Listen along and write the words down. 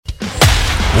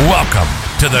Welcome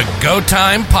to the Go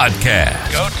Time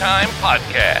Podcast. Go Time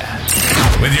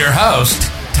Podcast with your host,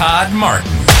 Todd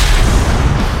Martin.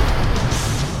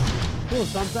 Cool.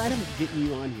 So I'm glad I'm getting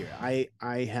you on here.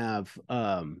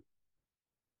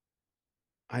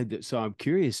 So I'm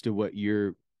curious to what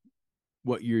you're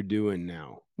doing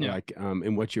now,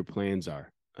 and what your plans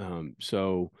are.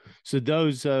 So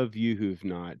those of you who've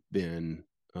not been,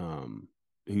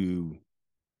 who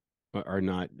are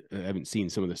not, haven't seen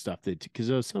some of the stuff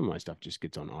because some of my stuff just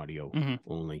gets on audio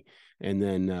only, and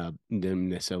then didn't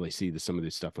necessarily see some of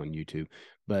this stuff on YouTube.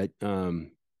 But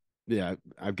yeah,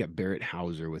 I've got Barrett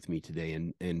with me today,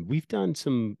 and we've done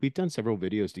several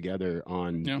videos together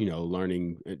on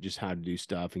learning just how to do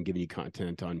stuff and giving you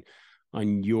content on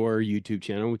your YouTube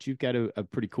channel, which you've got a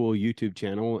pretty cool YouTube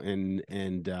channel, and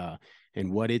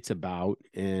what it's about,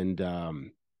 and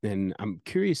I'm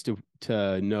curious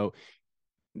to know.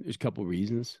 There's a couple of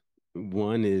reasons.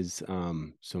 One is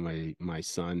so my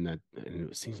son, and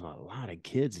it seems a lot of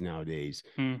kids nowadays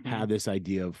have this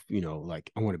idea of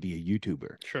like, I want to be a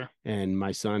YouTuber. Sure. And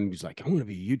my son was like, I want to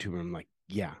be a YouTuber. I'm like,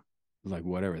 yeah, like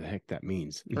whatever the heck that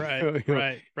means. Right.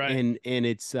 Right. And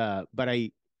it's but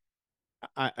it's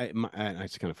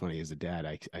kind of funny as a dad.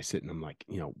 I sit and I'm like,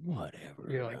 whatever.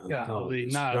 You're like, golly,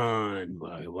 son,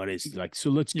 what is like? So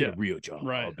let's get a real job.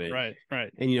 Right.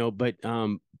 And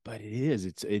but it is.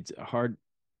 It's hard.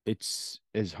 It's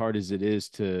as hard as it is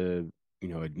to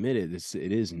admit it.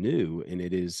 It is new, and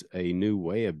it is a new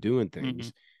way of doing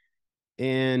things.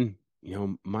 And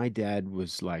my dad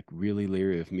was like really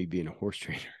leery of me being a horse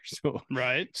trainer. So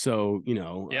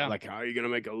like, how are you gonna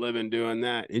make a living doing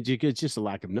that? It's just a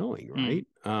lack of knowing, right?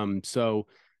 So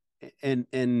and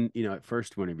at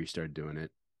first, whenever you started doing it,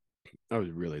 I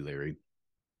was really leery.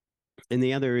 And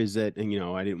the other is that,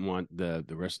 I didn't want the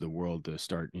rest of the world to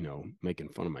start, making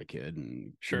fun of my kid,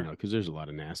 and because there's a lot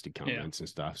of nasty comments and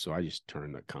stuff. So I just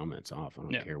turned the comments off. I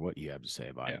don't care what you have to say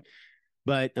about it.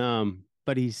 But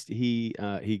he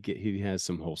has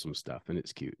some wholesome stuff, and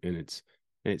it's cute, and it's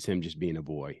him just being a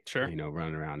boy, running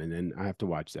around. And then I have to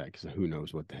watch that because who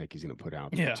knows what the heck he's going to put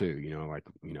out there too.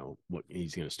 What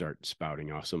he's going to start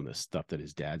spouting off some of the stuff that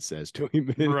his dad says to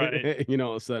him. Right.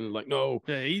 All of a sudden, like, no,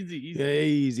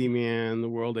 easy, man. The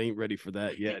world ain't ready for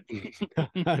that yet.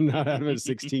 Not out of a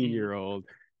 16-year-old,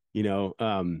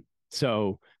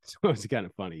 So it's kind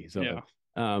of funny. So,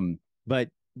 but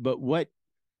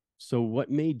what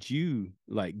made you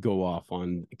like go off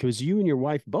on, because you and your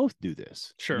wife both do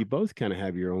this. Sure. You both kind of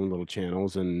have your own little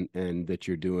channels and that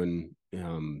you're doing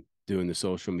the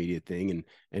social media thing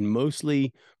and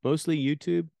mostly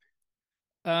YouTube.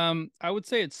 I would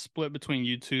say it's split between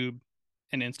YouTube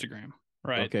and Instagram.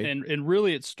 Right. Okay. And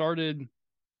really it started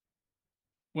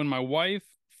when my wife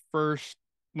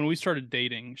when we started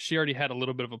dating, she already had a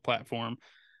little bit of a platform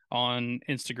on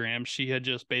Instagram. She had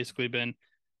just basically been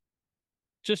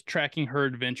just tracking her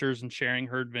adventures and sharing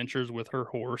her adventures with her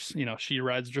horse. She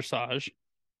rides dressage.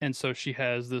 And so she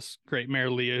has this great mare,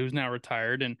 Leah, who's now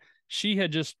retired. And she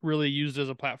had just really used it as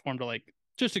a platform to like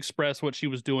just express what she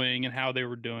was doing and how they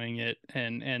were doing it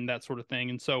and that sort of thing.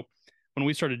 And so when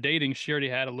we started dating, she already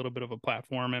had a little bit of a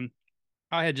platform, and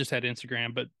I had just had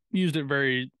Instagram, but used it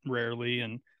very rarely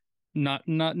and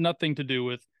nothing to do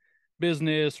with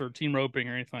business or team roping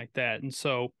or anything like that. And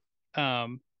so,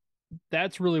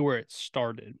 that's really where it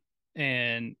started.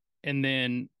 And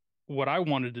then what I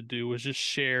wanted to do was just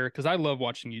share, because I love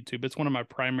watching YouTube. It's one of my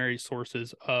primary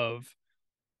sources of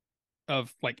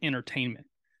like entertainment.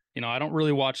 I don't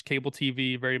really watch cable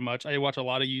TV very much. I watch a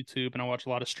lot of YouTube, and I watch a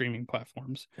lot of streaming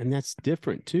platforms. And that's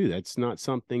different too. That's not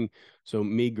something. So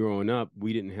me growing up,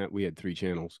 we had 3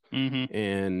 channels, and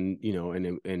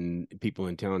and people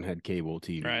in town had cable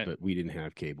TV, but we didn't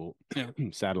have cable.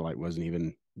 Satellite wasn't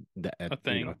even a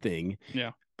thing.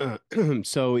 Yeah.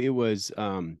 So it was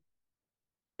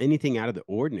anything out of the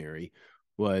ordinary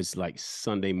was like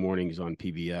Sunday mornings on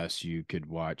PBS. You could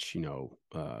watch,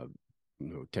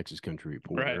 Texas Country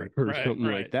Report or something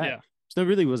like that. Yeah. So it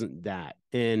really wasn't that.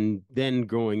 And then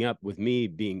growing up with me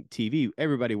being TV,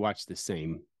 everybody watched the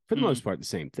same, for the most part, the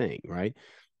same thing, right?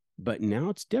 But now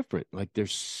it's different. Like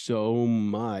there's so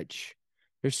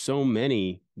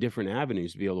many different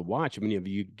avenues to be able to watch. I mean,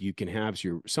 you can have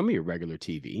some of your regular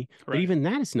TV, but even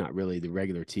that is not really the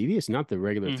regular TV. It's not the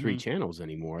regular 3 channels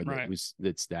anymore.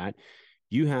 That's that.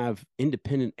 You have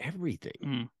independent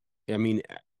everything. I mean,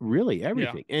 really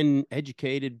everything, and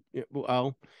educated,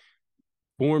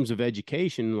 forms of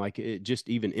education, like just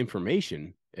even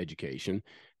information education,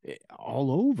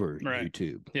 all over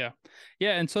YouTube. Yeah.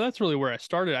 And so that's really where I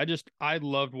started. I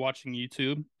loved watching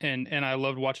YouTube, and I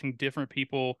loved watching different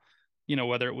people,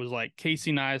 whether it was like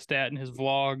Casey Neistat and his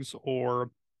vlogs, or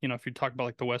you know, if you talk about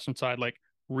like the Western side, like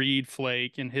Reed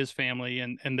Flake and his family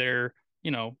and their,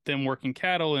 you know, them working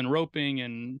cattle and roping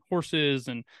and horses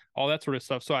and all that sort of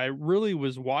stuff. So I really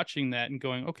was watching that and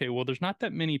going, okay, well, there's not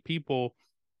that many people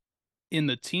in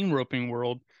the team roping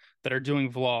world that are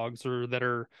doing vlogs or that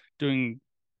are doing,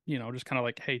 you know, just kind of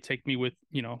like, hey, take me with,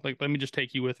 you know, like, let me just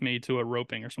take you with me to a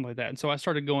roping or something like that. And so I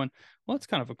started going, well, that's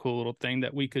kind of a cool little thing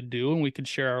that we could do, and we could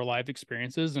share our life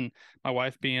experiences. And my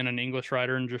wife being an English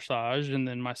writer in dressage, and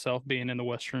then myself being in the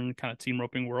Western kind of team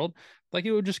roping world, like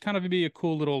it would just kind of be a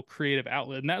cool little creative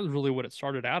outlet. And that was really what it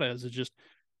started out as, is just,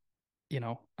 you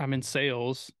know, I'm in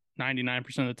sales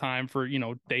 99% of the time for, you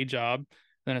know, day job.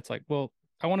 Then it's like, well,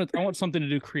 I want something to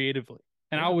do creatively.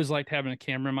 And I always liked having a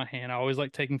camera in my hand. I always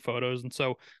liked taking photos. And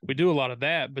so we do a lot of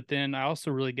that. But then I also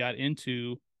really got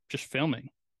into just filming.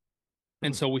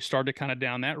 And so we started kind of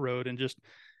down that road and just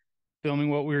filming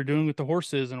what we were doing with the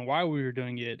horses and why we were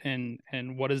doing it, and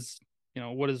what is, you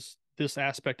know, what is this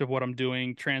aspect of what I'm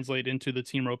doing translate into the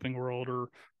team roping world,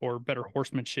 or better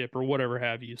horsemanship or whatever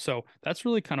have you. So that's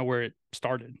really kind of where it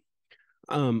started.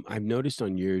 I've noticed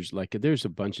on yours, like there's a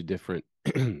bunch of different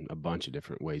a bunch of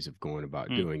different ways of going about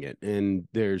doing it. And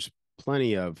there's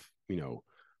plenty of, you know,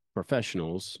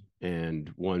 professionals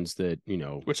and ones that, you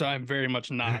know, which I'm very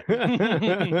much not.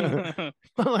 Well,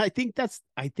 I think that's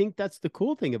the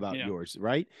cool thing about yours,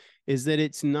 right? Is that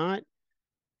it's not,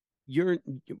 you're,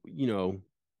 you know,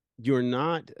 you're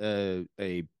not a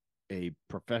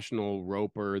professional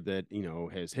roper that, you know,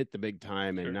 has hit the big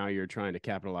time, and now you're trying to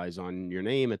capitalize on your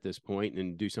name at this point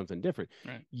and do something different.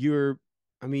 Right. You're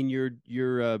a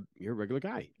regular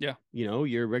guy. Yeah. You know,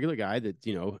 you're a regular guy that,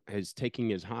 you know, is taking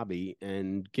his hobby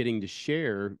and getting to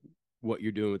share what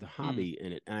you're doing with the hobby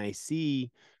in it. And I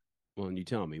see, well, and you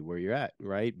tell me where you're at,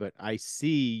 right? But I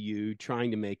see you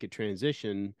trying to make a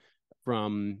transition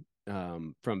from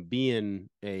being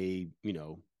a, you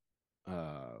know,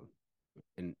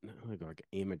 and not like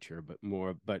amateur, but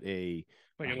more, but like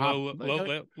a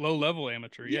low level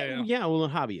amateur. Yeah. Well, a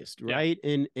hobbyist, right?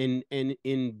 And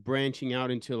in branching out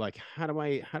into like, how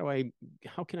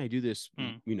can I do this,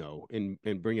 you know,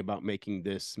 and bring about making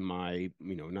this my,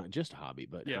 you know, not just a hobby,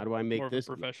 but how do I make this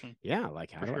a profession? Yeah,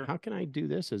 like how can I do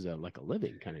this as a like a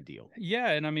living kind of deal?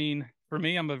 Yeah, and I mean, for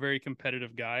me, I'm a very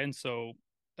competitive guy, and so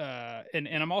and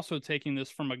I'm also taking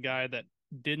this from a guy that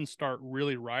didn't start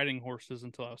really riding horses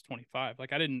until I was 25.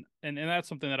 Like I didn't, and that's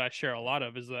something that I share a lot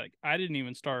of, is like I didn't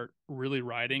even start really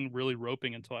riding, really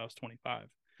roping until I was 25.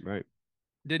 Right.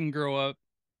 Didn't grow up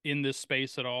in this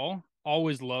space at all.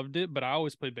 Always loved it, but I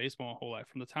always played baseball my whole life.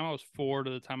 From the time I was 4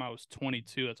 to the time I was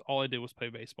 22, that's all I did was play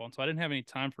baseball. And so I didn't have any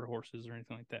time for horses or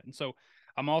anything like that. And so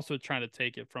I'm also trying to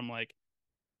take it from like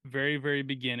very, very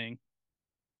beginning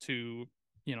to,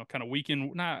 you know, kind of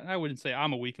weekend. Not, I wouldn't say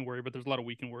I'm a weekend warrior, but there's a lot of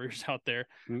weekend warriors out there.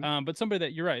 But somebody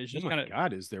that, you're right, is just kind of,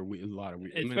 God, is there a lot of,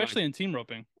 especially in team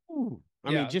roping. I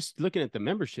mean, just looking at the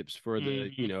memberships for the,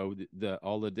 you know, the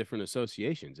all the different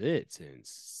associations, it's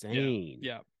insane.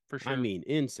 Yeah, for sure. I mean,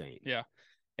 insane. Yeah.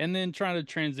 And then trying to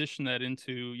transition that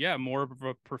into, more of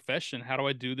a profession. How do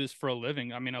I do this for a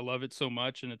living? I mean, I love it so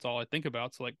much, and it's all I think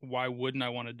about. So like, why wouldn't I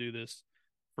want to do this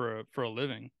for a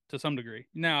living to some degree?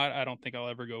 Now, I don't think I'll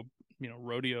ever go, you know,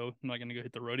 rodeo. I'm not going to go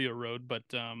hit the rodeo road, but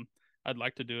I'd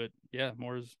like to do it,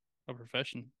 more as a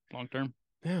profession long term.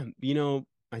 Yeah, you know,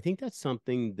 I think that's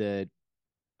something that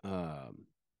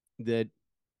that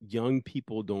young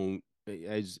people don't,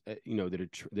 as you know,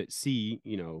 that see,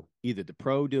 you know, either the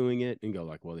pro doing it and go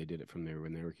like, well, they did it from there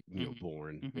when they were, you know,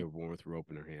 born. They were born with a rope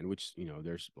in their hand, which, you know,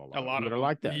 there's a lot of them that are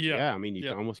like that. Yeah, I mean,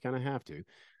 you almost kind of have to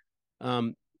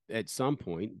at some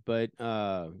point, but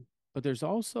there's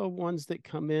also ones that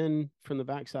come in from the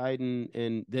backside,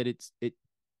 and that it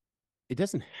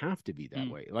doesn't have to be that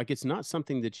way. Like it's not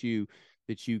something that you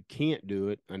can't do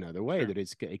it another way, that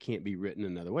it can't be written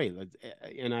another way.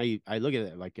 And I look at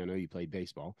it like, I know you played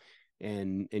baseball,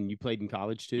 and you played in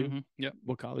college too. Yep.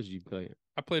 What college did you play at?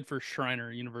 I played for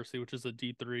Shriner University, which is a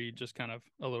D3, just kind of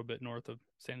a little bit north of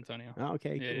San Antonio. Oh,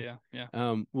 okay.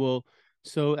 Yeah. Well,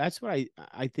 so that's what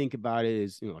I think about it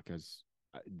is, you know, because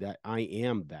that I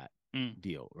am that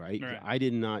deal, right? I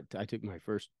did not. I took my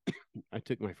first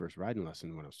riding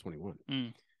lesson when I was 21.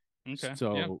 Okay.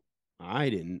 So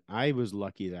I was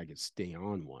lucky that I could stay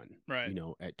on one, you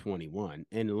know, at 21,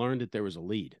 and learned that there was a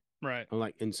lead. Right.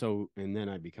 And then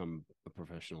I become a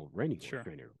professional reining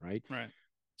trainer. Right. Right.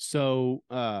 So,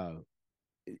 and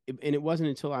it wasn't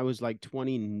until I was like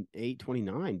 28,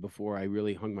 29 before I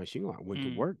really hung my shingle out, went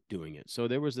to work doing it. So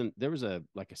there was a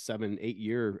like a 7-8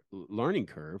 year learning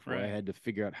curve where I had to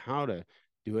figure out how to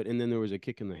do it. And then there was a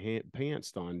kick in the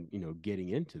pants on, you know, getting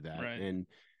into that. And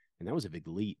that was a big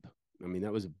leap, I mean,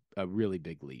 that was a really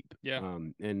big leap. Yeah.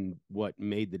 And what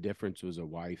made the difference was a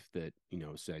wife that,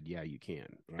 said, yeah, you can,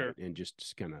 right? Sure. And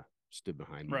just kind of stood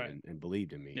behind me Right. and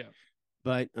believed in me. Yeah.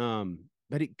 But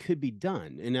it could be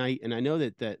done. And I know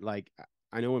that like,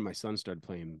 I know when my son started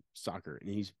playing soccer, and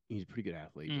he's a pretty good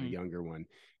athlete, my younger one,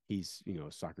 he's,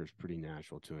 soccer's pretty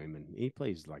natural to him, and he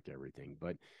plays like everything.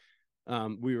 But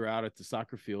we were out at the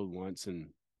soccer field once,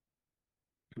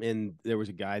 and there was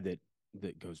a guy that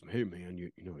goes, hey man,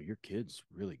 your kid's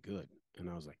really good. And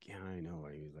I was like, yeah, I know.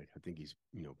 And he's like, I think he's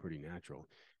pretty natural.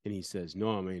 And he says,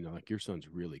 no, I mean, like, your son's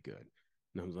really good.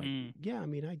 And I was like, yeah, I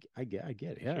mean, I get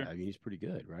it. Yeah, sure. I mean, he's pretty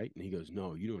good, right? And he goes,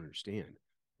 no, you don't understand.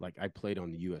 Like, I played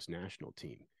on the U.S. national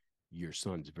team. Your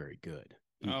son's very good.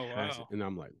 Wow. And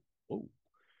I'm like, whoa,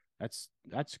 that's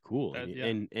cool.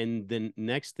 And then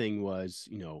next thing was,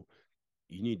 you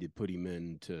need to put him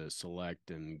in to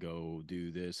select and go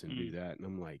do this and do that. And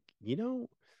I'm like,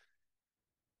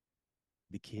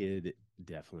 the kid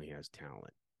definitely has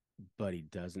talent, but he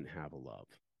doesn't have a love.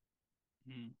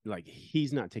 Like,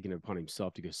 he's not taking it upon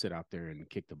himself to go sit out there and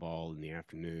kick the ball in the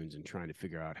afternoons and trying to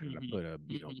figure out how to put a,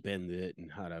 bend it and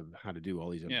how to do all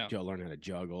these, learn how to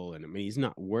juggle. And I mean, he's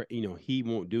not he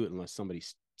won't do it unless somebody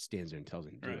stands there and tells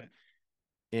him to do it.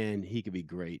 And he could be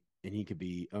great and he could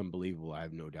be unbelievable. I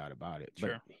have no doubt about it.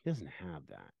 But he doesn't have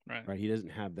that. Right. He doesn't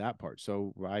have that part.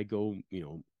 So I go,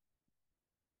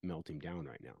 melt him down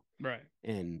right now. Right.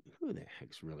 And who the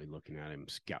heck's really looking at him,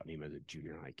 scouting him as a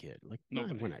junior high kid? Like, no,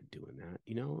 we're not doing that,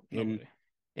 Nobody.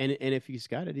 And if he's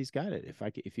got it, he's got it.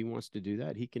 If he wants to do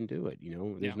that, he can do it.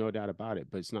 There's no doubt about it.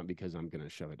 But it's not because I'm going to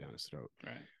shove it down his throat.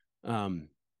 Right.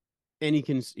 And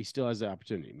he still has the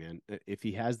opportunity, man. If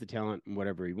he has the talent and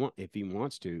whatever if he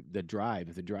wants to, if the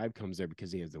drive comes there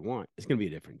because he has the want, it's going to be a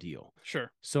different deal.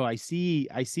 Sure. So I see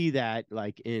that,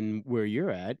 like, in where you're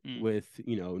at with,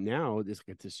 now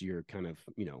you're kind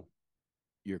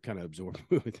of absorbed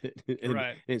with it. And,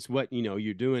 right. And it's what,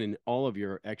 you're doing in all of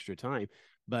your extra time,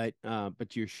 but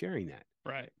you're sharing that.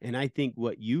 Right. And I think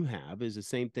what you have is the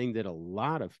same thing that a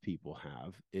lot of people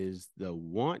have, is the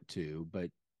want to,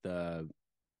 but the,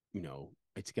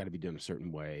 it's got to be done a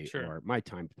certain way, or my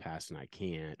time passed and I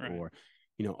can't, or,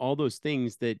 all those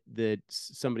things that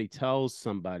somebody tells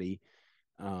somebody,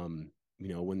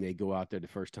 when they go out there the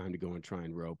first time to go and try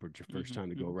and rope, or first time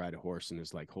to go ride a horse, and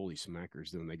it's like, holy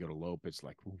smackers. Then when they go to lope, it's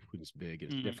like, ooh, it's big,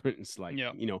 it's different. It's like,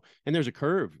 and there's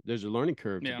a learning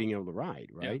curve to being able to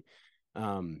ride. Right.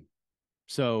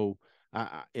 So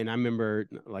I remember,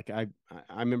 like, I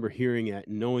remember hearing it,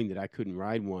 knowing that I couldn't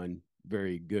ride one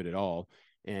very good at all,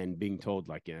 and being told,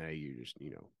 like, yeah, you just,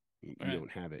 you don't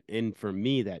have it. And for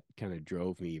me, that kind of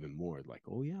drove me even more, like,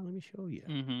 oh yeah, let me show you.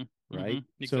 Right.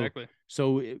 Exactly.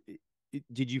 So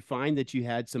did you find that you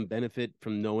had some benefit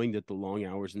from knowing that the long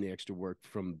hours and the extra work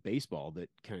from baseball that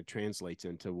kind of translates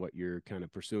into what you're kind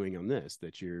of pursuing on this,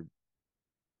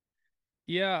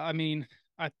 Yeah. I mean,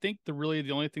 I think the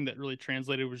only thing that really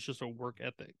translated was just a work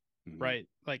ethic, right?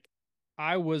 Like,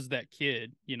 I was that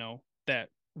kid, that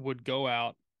would go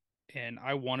out, and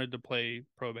I wanted to play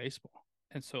pro baseball.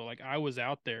 And so, like, I was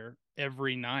out there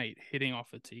every night hitting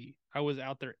off a tee. I was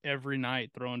out there every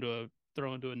night throwing to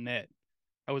a net.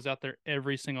 I was out there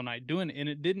every single night doing it, and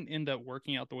it didn't end up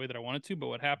working out the way that I wanted to. But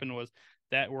what happened was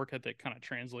that work ethic kind of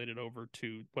translated over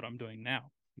to what I'm doing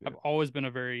now. Yeah. I've always been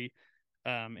a very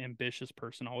ambitious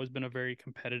person, always been a very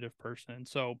competitive person. And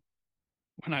so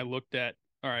when I looked at,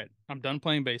 all right, I'm done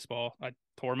playing baseball. I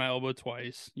tore my elbow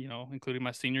twice, including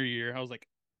my senior year. I was like,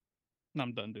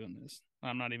 I'm done doing this.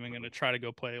 I'm not even going to try to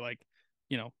go play, like,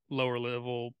 lower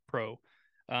level pro.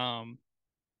 I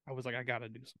was like, I got to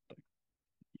do something.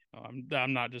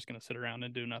 I'm not just going to sit around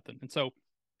and do nothing. And so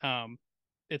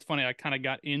it's funny, I kind of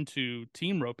got into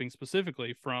team roping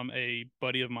specifically from a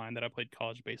buddy of mine that I played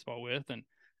college baseball with. And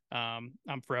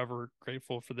I'm forever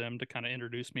grateful for them to kind of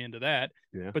introduce me into that.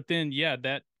 Yeah. But then,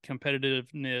 that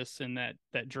competitiveness and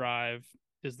that drive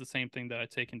is the same thing that I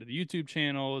take into the YouTube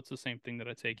channel. It's the same thing that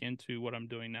I take into what I'm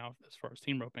doing now as far as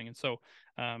team roping. And so,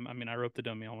 I mean, I rope the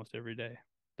dummy almost every day.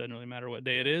 Doesn't really matter what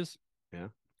day it is. Yeah.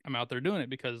 I'm out there doing it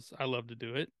because I love to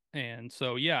do it. And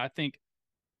so, I think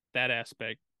that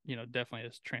aspect, definitely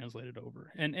has translated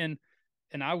over. And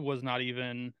I was not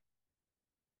even,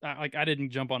 I didn't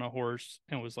jump on a horse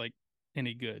and was like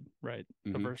any good, right?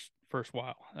 The first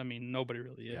while. I mean, nobody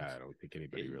really is. Yeah, I don't think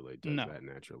anybody really does that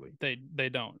naturally. They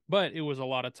don't. But it was a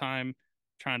lot of time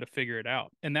trying to figure it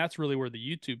out. And that's really where the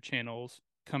YouTube channels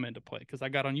come into play, because I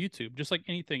got on YouTube. Just like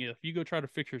anything, if you go try to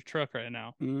fix your truck right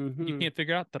now, you can't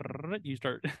figure out, you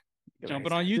start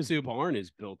jumping on YouTube. This barn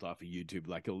is built off of YouTube,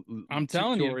 like I'm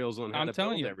telling tutorials you, on how to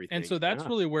build everything. And so that's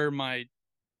really where my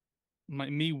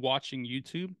me watching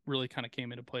YouTube really kind of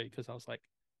came into play because I was like,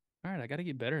 all right, I got to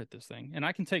get better at this thing. And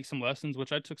I can take some lessons,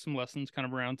 which I took some lessons kind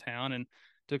of around town and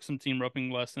took some team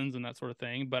roping lessons and that sort of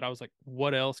thing. But I was like,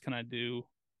 what else can I do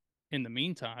in the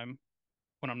meantime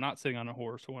when I'm not sitting on a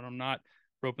horse or when I'm not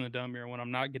roping the dummy or when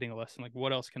I'm not getting a lesson? Like,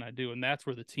 what else can I do? And that's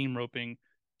where the team roping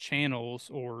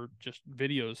channels or just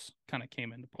videos kind of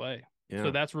came into play. Yeah.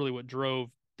 So that's really what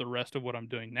drove the rest of what I'm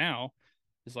doing now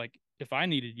is like, if I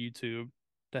needed YouTube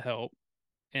to help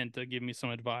and to give me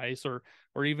some advice or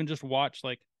even just watch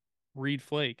like Reed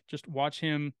Flake, just watch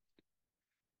him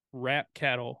wrap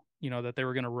cattle, that they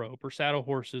were going to rope or saddle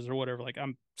horses or whatever. Like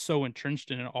I'm so entrenched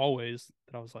in it always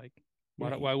that I was like,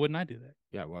 why wouldn't I do that?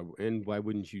 Yeah. Why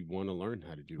wouldn't you want to learn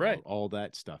how to do right. all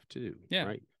that stuff too? Yeah.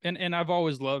 Right. And I've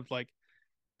always loved like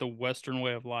the Western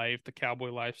way of life, the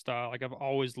cowboy lifestyle. Like I've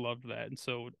always loved that. And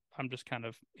so I'm just kind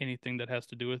of anything that has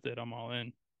to do with it, I'm all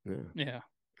in. Yeah. Yeah.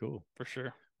 Cool. For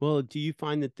sure. Well, do you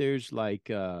find that there's like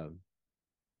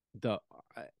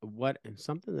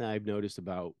something that I've noticed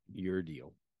about your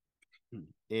deal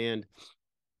and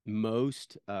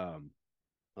most a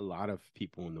lot of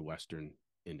people in the Western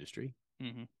industry,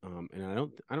 and I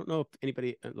don't know if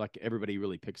anybody like everybody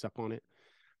really picks up on it,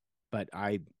 but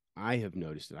I have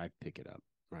noticed it. I pick it up,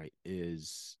 right,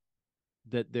 is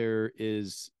that there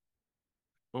is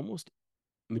almost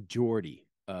majority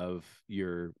of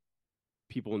your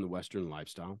people in the Western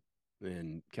lifestyle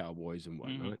and cowboys and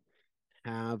whatnot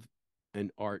have an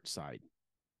art side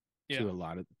to a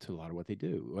lot of what they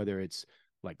do, whether it's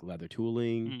like leather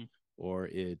tooling or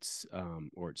it's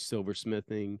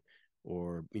silversmithing,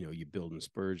 or you're building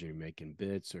spurs, or you're making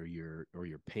bits, or you're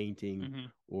painting,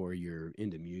 or you're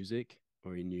into music,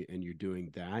 or you're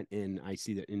doing that. And I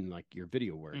see that in like your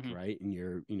video work, right? And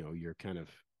you're kind of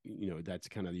that's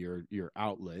kind of your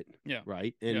outlet,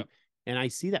 right? And I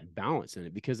see that balance in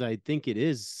it because I think it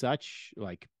is such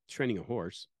like training a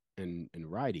horse and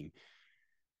riding.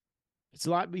 It's a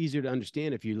lot easier to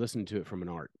understand if you listen to it from an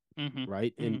art,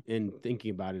 right? And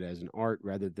thinking about it as an art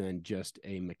rather than just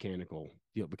a mechanical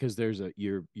deal, because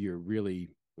you're really,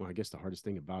 well, I guess the hardest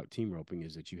thing about team roping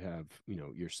is that you have,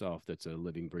 yourself that's a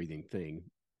living, breathing thing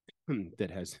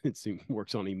that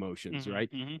works on emotions, right?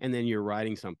 And then you're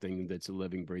riding something that's a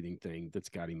living, breathing thing that's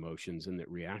got emotions and that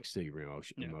reacts to your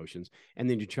emotions. And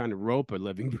then you're trying to rope a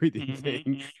living, breathing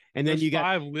thing. And then you got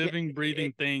 5 living,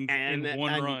 breathing things in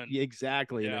one run.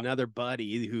 Exactly. And another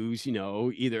buddy who's,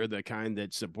 either the kind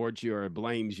that supports you or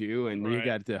blames you. And you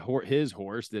got his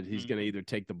horse that he's going to either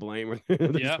take the blame or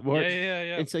the support.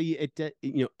 Yeah. And so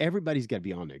everybody's got to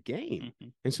be on their game.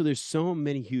 And so there's so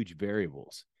many huge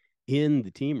variables in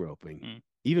the team roping,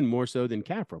 even more so than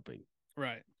calf roping.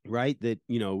 Right. That,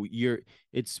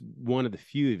 it's one of the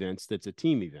few events that's a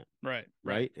team event.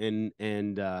 Right. And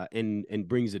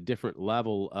brings a different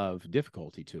level of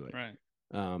difficulty to it.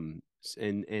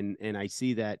 And I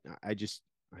see that. I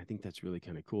think that's really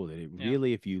kind of cool that it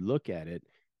really, if you look at it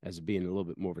as being a little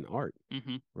bit more of an art,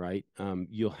 right,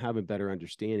 you'll have a better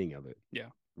understanding of it.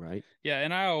 Right.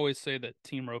 And I always say that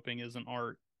team roping is an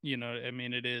art, I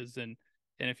mean, it is. And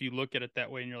if you look at it that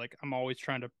way and you're like, I'm always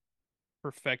trying to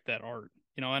perfect that art,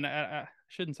 and I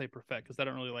shouldn't say perfect because I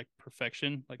don't really like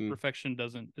perfection. Like perfection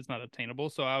it's not attainable.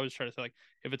 So I always try to say, like,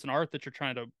 if it's an art that you're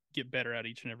trying to get better at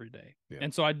each and every day.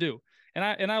 And so I do.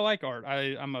 And I like art.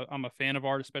 I'm a fan of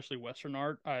art, especially Western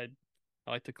art. I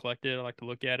like to collect it. I like to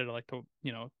look at it. I like to,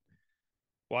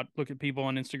 look at people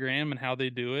on Instagram and how they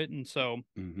do it. And so,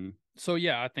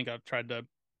 I think I've tried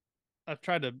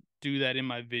to do that in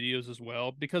my videos as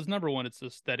well, because number one, it's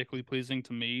aesthetically pleasing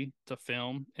to me to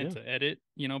film and to edit,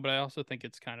 but I also think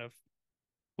it's kind of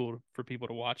cool for people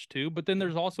to watch too. But then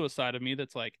there's also a side of me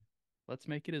that's like, let's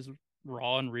make it as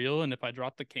raw and real. And if I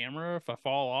drop the camera, if I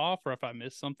fall off or if I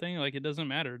miss something, like, it doesn't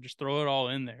matter. Just throw it all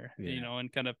in there,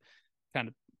 and kind of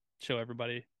show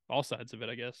everybody all sides of it,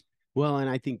 I guess. Well, and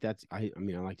I think that's, I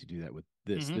like to do that with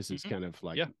this. This is kind of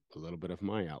like a little bit of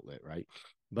my outlet, right?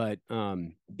 But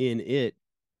in it,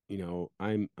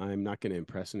 I'm not going to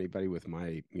impress anybody with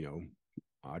my,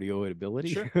 audio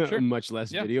ability, much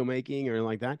less video making or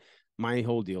like that. My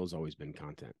whole deal has always been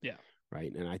content.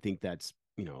 Right. And I think that's,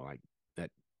 like that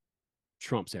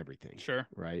trumps everything.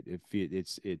 Right. If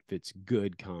it's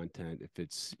good content, if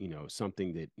it's,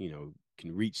 something that,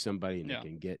 can reach somebody and they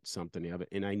can get something of it.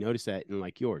 And I noticed that in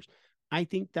like yours. I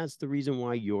think that's the reason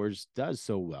why yours does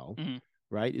so well,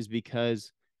 right? Is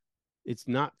because it's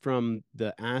not from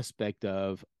the aspect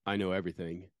of I know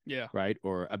everything, right?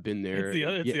 Or I've been there.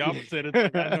 It's the opposite. It's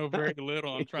like I know very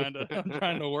little. I'm trying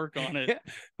to work on it.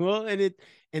 Well,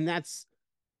 and that's,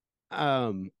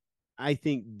 I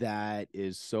think that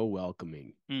is so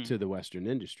welcoming to the Western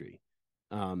industry,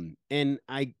 And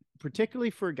I,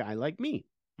 particularly for a guy like me,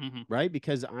 right?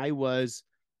 Because I was,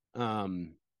 I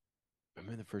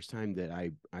remember the first time that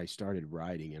I started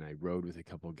riding and I rode with a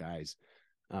couple of guys.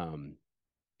 Um,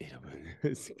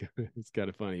 it's kind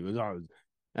of funny.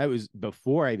 I was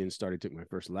before I even started took my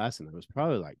first lesson. I was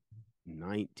probably like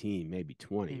 19, maybe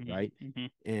 20, right?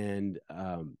 And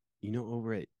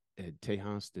over at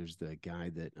Tejas, there's the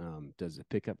guy that does the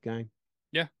pickup guy.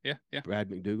 Yeah. Brad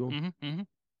McDougal.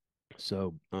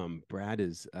 So Brad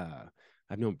is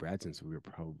I've known Brad since we were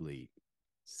probably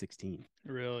 16.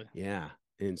 Really? Yeah.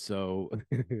 And so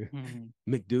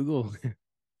McDougal,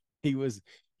 he was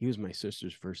my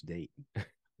sister's first date.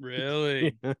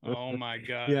 Really? Oh my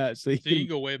gosh. Yeah. So you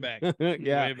go way back.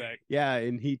 Yeah. Way back. Yeah.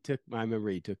 And I remember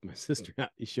he took my sister out.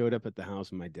 He showed up at the house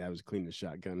and my dad was cleaning the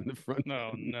shotgun in the front.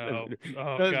 No. Oh,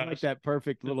 it was gosh. like that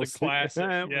perfect little classic.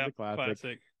 Yeah,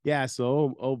 classic. Yeah.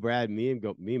 So Brad, me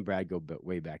and Brad go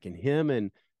way back, and him and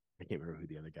I can't remember who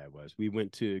the other guy was. We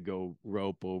went to go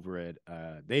rope over at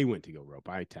they went to go rope.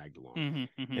 I tagged along.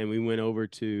 And we went over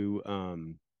to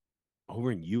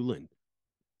over in Uland.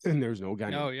 And there's an old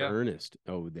guy named Ernest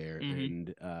over there,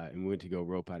 and we went to go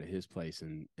rope out of his place,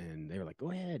 and they were like, go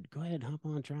ahead, hop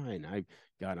on, try. And I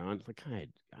got on, like I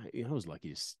was lucky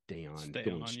to stay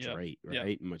going straight,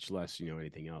 right? Much less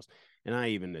anything else. And I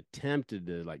even attempted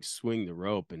to like swing the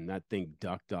rope, and that thing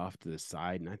ducked off to the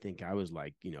side, and I think I was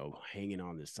like hanging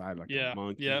on the side like a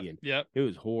monkey, and it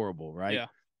was horrible, right?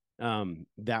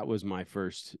 That was my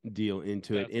first deal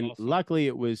into it, and luckily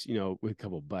it was with a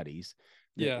couple of buddies.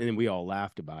 And we all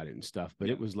laughed about it and stuff, but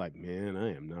it was like, man,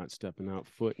 I am not stepping out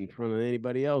foot in front of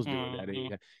anybody else doing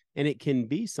that. And it can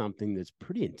be something that's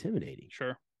pretty intimidating.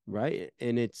 Sure. Right.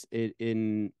 And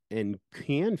and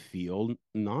can feel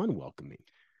non-welcoming.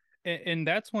 And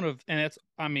that's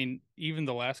I mean, even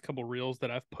the last couple reels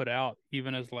that I've put out,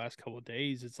 even as the last couple of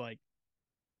days, it's like,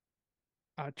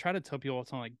 I try to tell people all the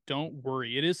time, like, don't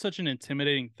worry. It is such an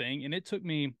intimidating thing. And I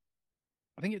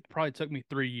think it probably took me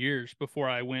 3 years before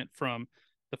I went from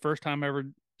the first time I ever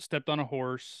stepped on a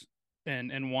horse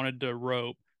and wanted to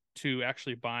rope to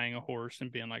actually buying a horse and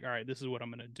being like, all right, this is what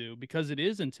I'm going to do, because it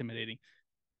is intimidating.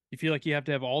 You feel like you have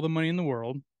to have all the money in the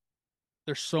world.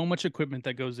 There's so much equipment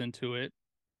that goes into it.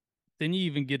 Then you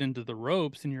even get into the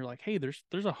ropes and you're like, hey, there's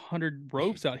 100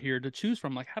 ropes out here to choose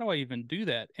from. Like, how do I even do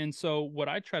that? And so what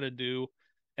I try to do,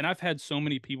 and I've had so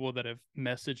many people that have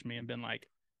messaged me and been like,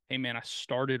 hey man, I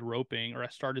started roping, or I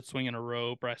started swinging a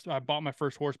rope, or I bought my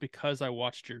first horse because I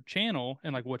watched your channel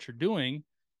and like what you're doing.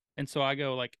 And so I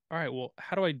go like, all right, well,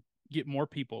 how do I get more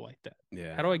people like that?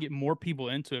 Yeah. How do I get more people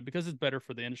into it? Because it's better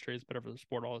for the industry, it's better for the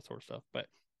sport, all that sort of stuff. But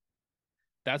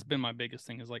that's been my biggest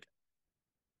thing, is like,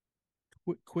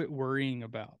 quit worrying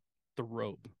about the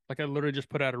rope. Like I literally just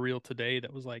put out a reel today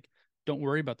that was like, don't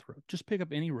worry about the rope. Just pick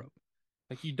up any rope.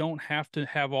 Like you don't have to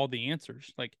have all the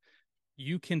answers. Like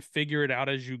you can figure it out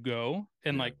as you go.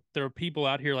 And like there are people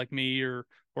out here like me or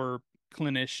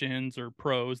clinicians or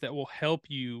pros that will help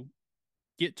you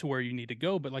get to where you need to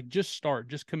go. But like just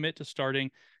commit to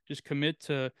starting, just commit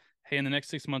to, hey, in the next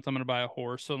 6 months I'm going to buy a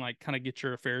horse. So like kind of get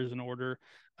your affairs in order.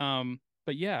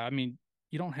 But yeah, I mean,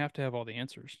 you don't have to have all the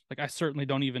answers. Like I certainly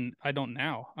I don't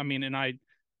now. I mean, and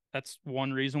that's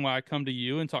one reason why I come to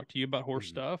you and talk to you about horse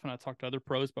stuff, and I talk to other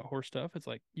pros about horse stuff. It's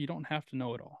like, you don't have to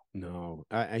know it all. No,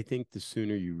 I think the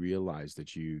sooner you realize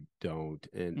that you don't,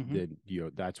 and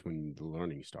that that's when the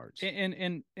learning starts.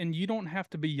 And you don't have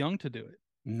to be young to do it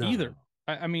either.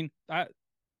 I mean,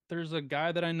 there's a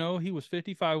guy that I know, he was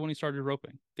 55 when he started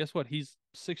roping. Guess what? He's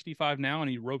 65 now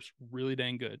and he ropes really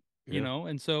dang good,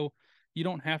 And so you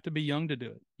don't have to be young to do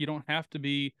it. You don't have to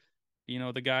be,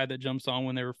 the guy that jumps on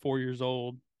when they were 4 years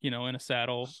old, in a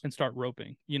saddle and start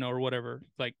roping, or whatever.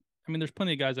 Like, I mean, there's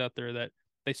plenty of guys out there that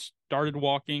they started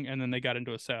walking and then they got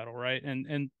into a saddle, right?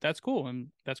 And that's cool and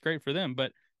that's great for them.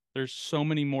 But there's so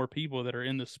many more people that are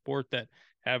in the sport that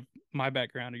have my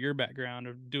background or your background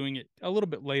of doing it a little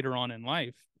bit later on in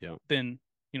life than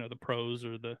the pros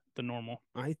or the normal.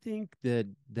 I think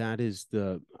that is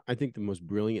I think the most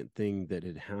brilliant thing that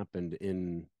had happened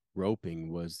in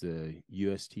roping was the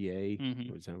USTA.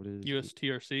 Is that what it is?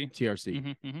 USTRC.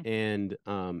 TRC.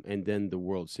 And then the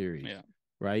World Series. Yeah.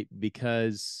 Right?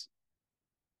 Because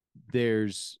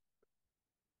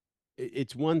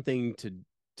it's one thing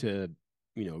to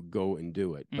go and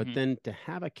do it, but then to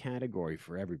have a category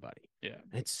for everybody. Yeah.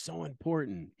 It's so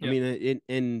important. Yep. I mean,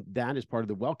 and that is part of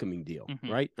the welcoming deal,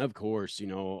 right? Of course,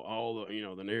 all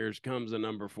the nearest comes the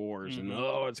number 4s and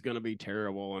it's going to be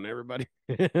terrible and everybody,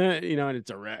 and it's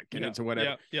a wreck and it's a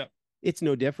whatever. Yeah. It's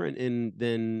no different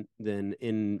than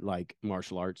in like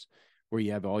martial arts where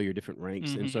you have all your different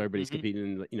ranks, and so Mhm, everybody's mhm.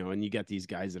 competing, you know, and you got these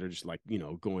guys that are just like, you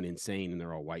know, going insane, and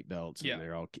they're all white belts, and Yeah.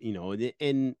 they're all, you know,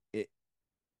 and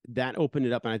that opened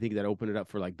it up, and I think that opened it up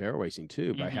for like barrel racing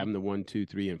too, by Mhm. having the 1, 2,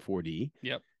 3, and 4D,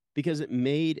 Yep. because it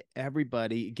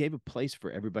gave a place for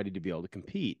everybody to be able to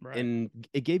compete, Right. and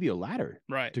it gave you a ladder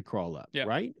Right. to crawl up, Yeah.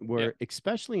 right? Yeah. Where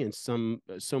especially in so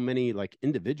many like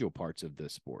individual parts of the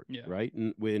sport, Yeah. right?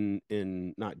 And when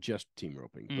in not just team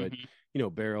roping, but Mhm. you know,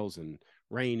 barrels and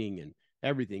reining and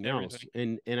everything else.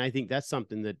 Everything. And I think that's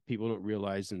something that people don't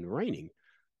realize in the reining,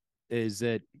 is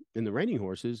that in the reining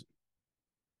horses,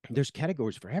 there's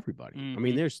categories for everybody. I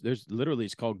mean, Mhm. there's literally,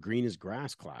 it's called green as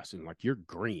grass class, and like, you're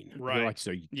green. And they're Right. like, so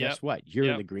Yep. guess what? You're in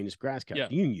Yep. the greenest grass class.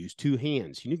 Yep. You can use two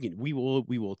hands. You can we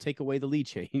will take away the lead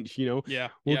change. You know, Yeah.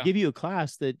 we'll Yeah. give you a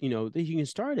class that, you know, that you can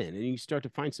start in, and you start to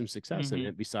find some success in Mhm.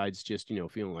 it, besides just, you know,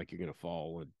 feeling like you're gonna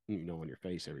fall and, you know, on your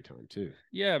face every time too.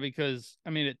 Yeah, because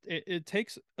I mean, it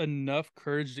takes enough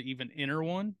courage to even enter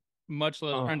one, much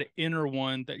less trying Oh, to enter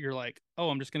one that you're like,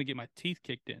 oh, I'm just gonna get my teeth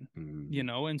kicked in, you mm,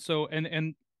 know. And so,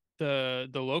 and the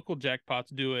local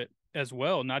jackpots do it as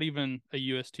well. Not even a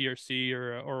USTRC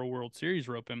or a World Series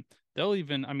roping. They'll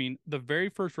even, I mean, the very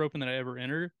first roping that I ever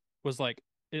entered was like,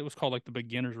 it was called like the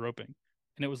beginners roping,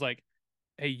 and it was like,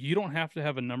 hey, you don't have to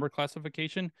have a number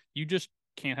classification. You just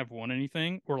can't have won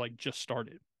anything or like just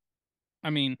started. I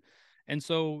mean, and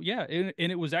so yeah, and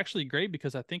it was actually great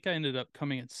because I think I ended up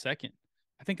coming in second.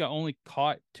 I think I only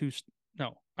caught two.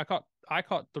 No, I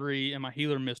caught three, and my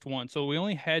healer missed one. So we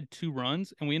only had two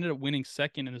runs, and we ended up winning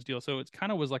second in this deal. So it's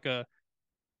kind of was like a,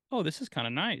 oh, this is kind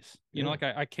of nice. You know, yeah,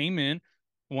 like I came in,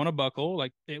 won a buckle,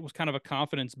 like it was kind of a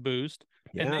confidence boost,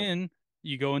 and yeah. then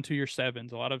you go into your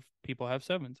sevens. A lot of people have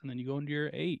sevens, and then you go into your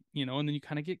eight. You know, and then you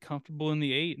kind of get comfortable in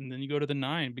the eight, and then you go to the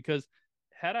nine because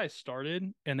had I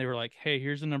started and they were like, "Hey,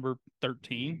 here's the number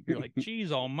 13," you're like, "Geez,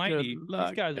 Good almighty, these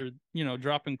luck. guys are, you know,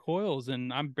 dropping coils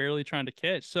and I'm barely trying to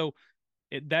catch." So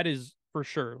that is for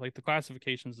sure. Like the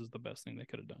classifications is the best thing they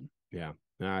could have done. Yeah,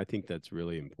 no, I think that's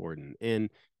really important, and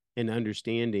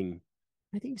understanding.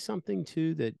 I think something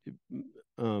too that,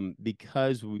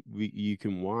 because you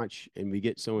can watch, and we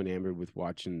get so enamored with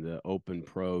watching the open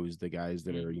pros, the guys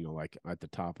that are, Mm-hmm. you know, like at the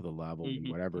top of the level and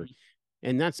Mm-hmm. whatever, Mm-hmm.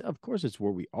 and that's, of course, it's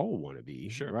where we all want to be,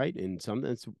 Sure. right? And some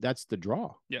that's the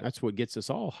draw. Yeah. That's what gets us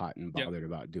all hot and Yep. bothered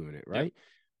about doing it, Yep. right?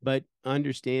 But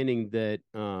understanding that,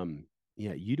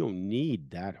 yeah, you don't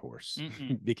need that horse,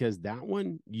 Mm-mm. because that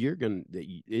one,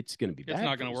 it's gonna be It's bad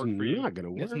not for going you. to It's work for you. not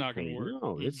gonna It's work not for going to you. work.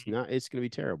 No, it's Mm-hmm. not. It's gonna be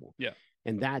terrible. Yeah.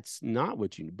 And that's not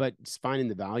what you. But it's finding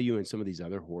the value in some of these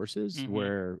other horses, Mm-hmm.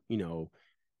 where, you know,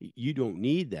 you don't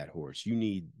need that horse. You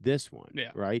need this one,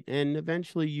 Yeah. right? And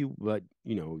eventually but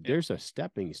you know, Yeah. there's a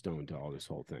stepping stone to all this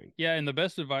whole thing. Yeah. And the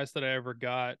best advice that I ever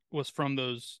got was from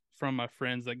my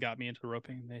friends that got me into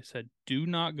roping. They said, do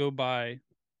not go buy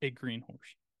a green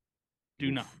horse.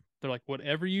 Do not. Oof. They're like,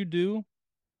 whatever you do,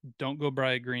 don't go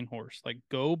buy a green horse. Like,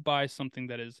 go buy something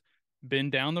that has been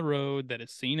down the road, that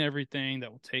has seen everything,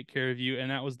 that will take care of you.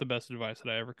 And that was the best advice that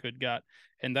I ever could got.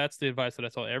 And that's the advice that I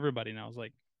tell everybody now. I was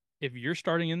like, if you're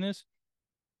starting in this,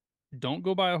 don't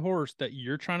go buy a horse that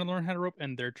you're trying to learn how to rope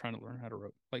and they're trying to learn how to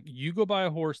rope. Like, you go buy a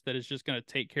horse that is just going to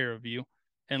take care of you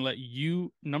and let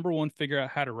you, number one, figure out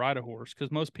how to ride a horse.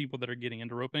 Because most people that are getting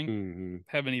into roping Mm-hmm.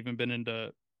 haven't even been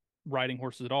into riding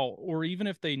horses at all. Or even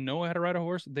if they know how to ride a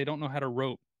horse, they don't know how to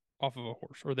rope off of a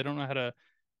horse, or they don't know how to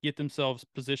get themselves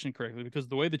positioned correctly. Because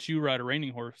the way that you ride a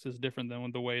reining horse is different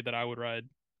than the way that I would ride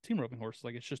team roping horses.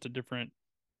 Like, it's just a different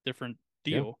Yeah.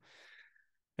 deal.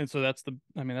 And so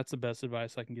I mean, that's the best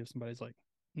advice I can give somebody. Is like,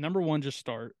 number one, just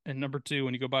start. And number two,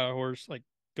 when you go buy a horse, like,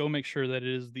 go make sure that it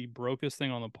is the brokest thing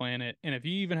on the planet. And if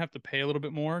you even have to pay a little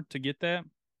bit more to get that,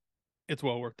 it's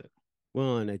well worth it.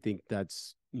 Well, and I think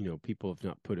that's, you know, people have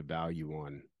not put a value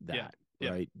on Yeah. that, Yeah.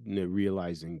 right? You know,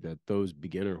 realizing that those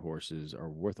beginner horses are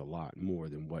worth a lot more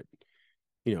than what,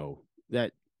 you know,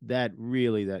 that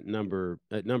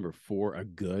number four, a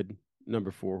good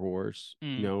number four horse, you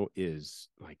Mm. know, is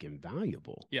like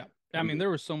invaluable. Yeah. I I mean, mean, there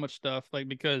was so much stuff, like,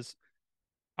 because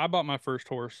I bought my first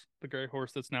horse, the gray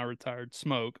horse that's now retired,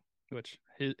 Smoke, which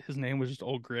his name was just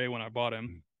Old Gray when I bought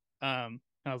him. And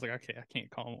I was like, okay, I can't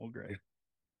call him Old Gray.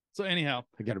 So anyhow,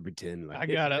 I gotta pretend like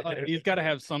he's got to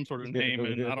have some sort of name,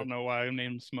 and I don't know why I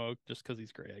named him Smoke, just because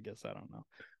he's gray, I guess. I don't know.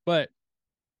 But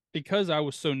because I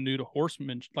was so new to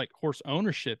horseman, like horse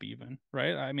ownership, even,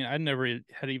 right? I mean, I never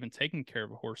had even taken care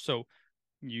of a horse. So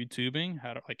YouTubing,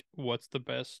 how to, like, what's the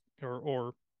best,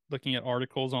 or looking at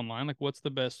articles online, like, what's the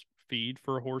best feed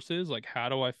for horses? Like, how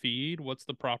do I feed? What's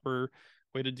the proper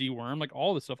way to deworm? Like,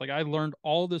 all this stuff. Like, I learned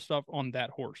all this stuff on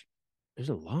that horse. there's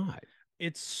a lot.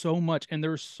 It's so much. And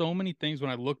there were so many things when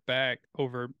I look back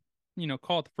over,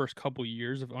 call it the first couple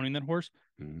years of owning that horse.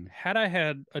 Mhm. Had I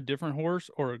had a different horse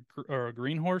or a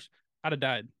green horse, I'd have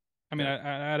died. I mean,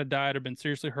 Yeah. I'd have died or been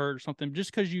seriously hurt or something,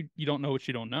 just because you don't know what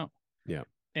you don't know. Yeah.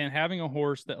 And having a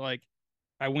horse that, like,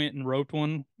 I went and roped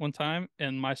one time,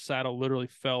 and my saddle literally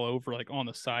fell over, like, on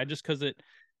the side, just because I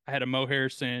had a mohair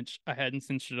cinch. I hadn't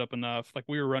cinched it up enough. Like,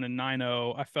 we were running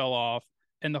 9-0. I fell off,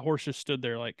 and the horse just stood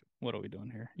there like, what are we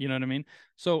doing here? You know what I mean?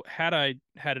 So had I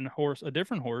had a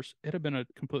different horse, it'd have been a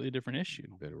completely different issue.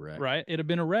 Been a wreck. Right? It'd have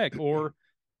been a wreck. Or,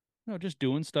 just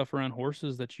doing stuff around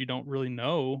horses that you don't really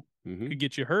know could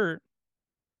get you hurt.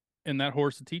 And that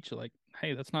horse to teach you, like,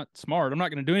 hey, that's not smart. I'm not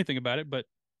going to do anything about it, but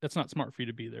that's not smart for you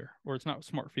to be there, or it's not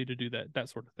smart for you to do that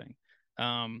sort of thing.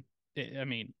 I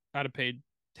mean, I'd have paid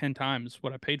 10 times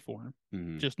what I paid for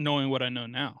him, just knowing what I know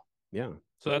now. Yeah.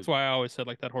 So that's why I always said,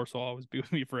 like, that horse will always be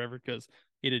with me forever, because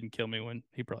he didn't kill me when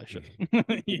he probably should.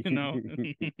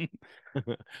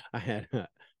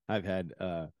 I've had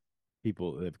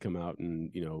people that have come out and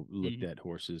looked at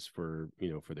horses for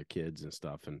for their kids and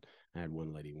stuff. And I had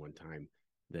one lady one time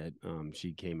that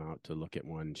she came out to look at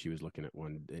one. She was looking at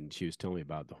one, and she was telling me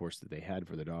about the horse that they had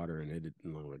for the daughter, and it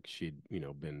like she'd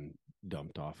been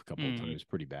dumped off a couple of times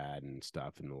pretty bad and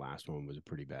stuff, and the last one was a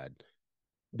pretty bad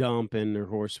dump, and her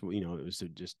horse,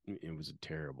 it was a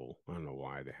terrible. I don't know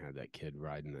why they had that kid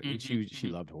riding that. And she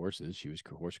loved horses. She was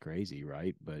horse crazy,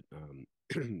 right? But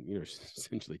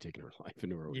essentially taking her life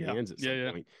into her own hands at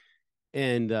some point.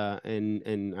 And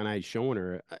I showed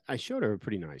her a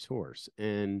pretty nice horse,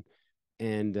 and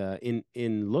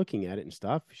in looking at it and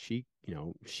stuff, she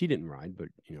didn't ride, but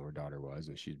her daughter was,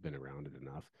 and she's been around it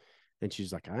enough. And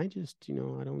she's like, I just, I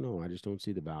don't know. I just don't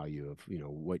see the value of,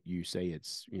 what you say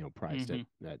it's, priced at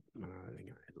that. I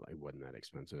think it wasn't that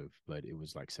expensive, but it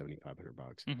was like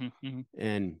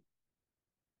 $7,500.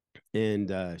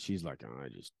 And she's like, oh, I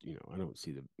just, I don't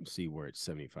see where it's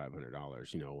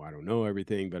 $7,500. I don't know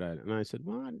everything, but I said,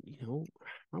 well,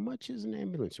 how much is an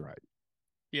ambulance ride?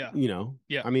 Yeah.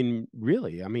 I mean,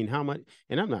 really, I mean, how much?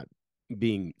 And I'm not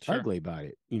being ugly about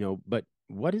it, but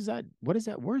what is that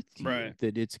worth to you,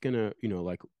 that it's gonna,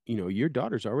 your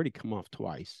daughter's already come off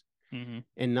twice,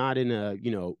 and not in a,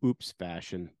 oops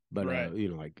fashion, but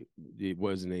like, it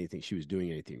wasn't anything, she was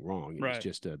doing anything wrong. It was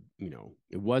just it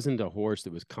wasn't a horse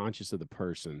that was conscious of the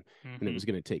person, and it was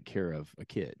going to take care of a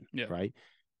kid. Right.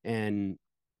 And,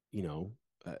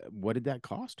 what did that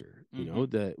cost her?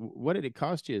 What did it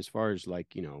cost you as far as,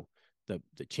 like,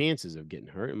 the chances of getting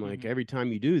hurt? I'm like, every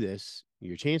time you do this,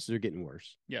 your chances are getting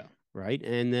worse. Yeah. Right.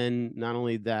 And then not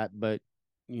only that, but,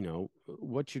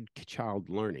 what's your child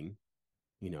learning?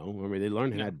 I mean, they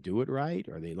learn how to do it right?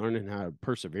 Are they learning how to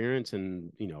perseverance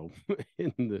and, or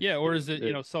is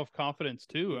it, self-confidence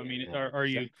too? I mean,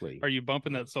 are you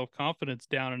bumping that self-confidence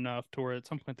down enough to where at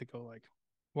some point they go like,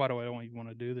 why do I don't even want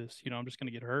to do this? I'm just going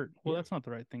to get hurt. Well, that's not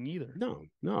the right thing either. No.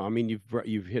 I mean,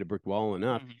 you've hit a brick wall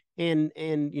enough. And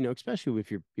especially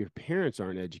if your parents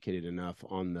aren't educated enough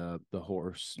on the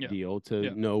horse deal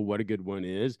to know what a good one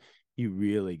is, you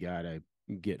really got to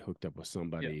get hooked up with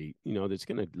somebody, that's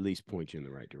going to at least point you in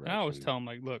the right direction. And I always tell them,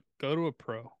 like, look, go to a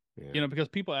pro, because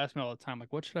people ask me all the time,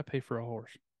 like, what should I pay for a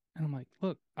horse? And I'm like,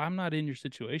 look, I'm not in your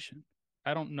situation.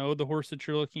 I don't know the horse that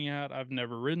you're looking at. I've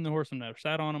never ridden the horse. I've never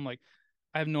sat on him. Like,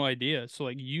 I have no idea. So,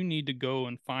 like, you need to go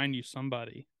and find you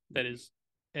somebody that is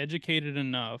educated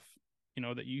enough,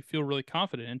 that you feel really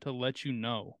confident in, to let you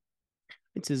know.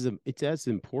 It's as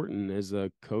important as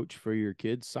a coach for your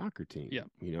kid's soccer team. Yeah.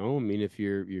 I mean, if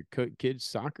your kid's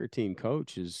soccer team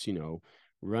coach is,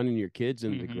 running your kids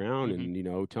into the ground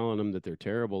and, telling them that they're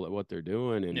terrible at what they're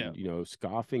doing and,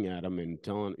 scoffing at them and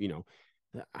telling,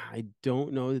 I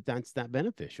don't know that that's that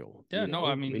beneficial. Yeah, no,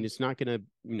 I mean, it's not going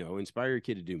to, inspire your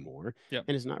kid to do more. Yep.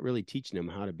 And it's not really teaching them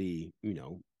how to be,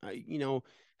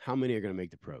 how many are going to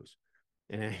make the pros?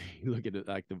 And you look at it,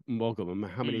 like, the bulk of them,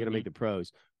 how many are going to make the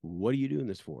pros? What are you doing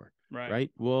this for? Right.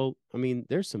 Well, I mean,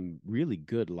 there's some really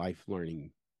good life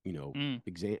learning,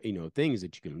 things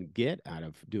that you can get out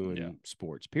of doing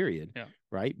sports, period. Yeah.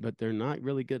 Right. But they're not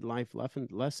really good life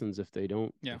lessons if they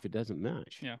don't, if it doesn't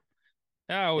match. Yeah.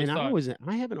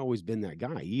 I haven't always been that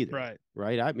guy either.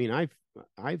 Right. I mean,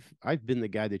 I've been the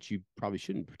guy that you probably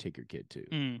shouldn't take your kid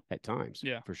to at times.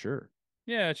 Yeah, for sure.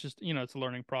 Yeah. It's just, it's a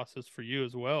learning process for you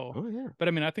as well. Oh yeah. But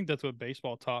I mean, I think that's what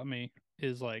baseball taught me,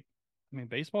 is like, I mean,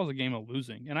 baseball is a game of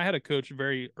losing. And I had a coach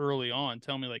very early on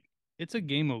tell me, like, it's a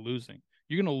game of losing.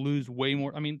 You're going to lose way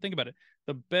more. I mean, think about it.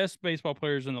 The best baseball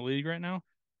players in the league right now,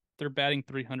 they're batting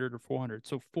 300 or 400.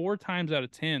 So 4 times out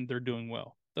of 10, they're doing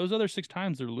well. Those other 6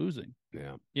 times they're losing.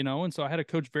 Yeah. And so I had a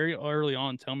coach very early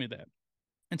on tell me that.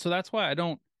 And so that's why I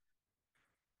don't,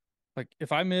 like,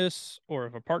 if I miss or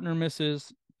if a partner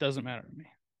misses, doesn't matter to me.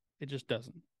 It just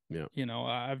doesn't. Yeah. You know,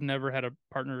 I've never had a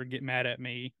partner get mad at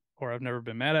me, or I've never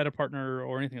been mad at a partner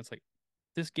or anything. It's like,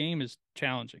 this game is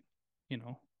challenging, you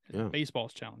know. Yeah. Baseball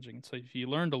is challenging. So if you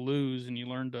learn to lose and you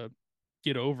learn to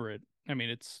get over it, I mean,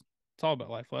 it's all about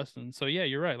life lessons. So yeah,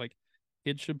 you're right. Like,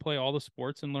 kids should play all the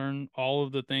sports and learn all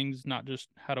of the things, not just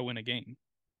how to win a game,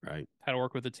 Right. how to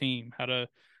work with a team, how to,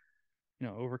 you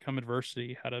know, overcome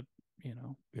adversity, how to, you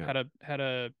know, how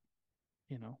to,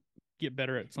 you know, get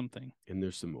better at something. And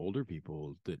there's some older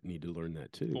people that need to learn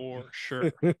that too. For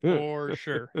sure. For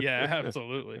sure. Yeah,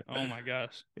 absolutely. Oh my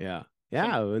gosh. Yeah.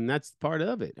 Yeah, and that's part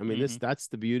of it. I mean, Mhm. that's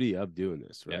the beauty of doing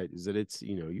this, Yeah. right? Is that it's,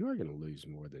 you know, you are going to lose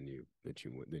more than you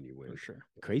win. For sure.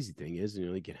 The crazy thing is, you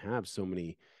know, you can have so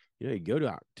many, you know, you go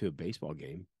to a baseball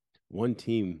game, one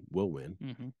team will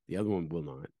win, the other one will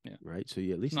not. Yeah. Right. So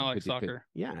you at least It's not have like 50-50. soccer.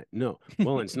 Yeah. No.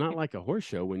 Well, it's not like a horse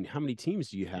show. When how many teams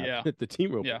do you have Yeah. at the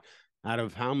team rope? Yeah. Out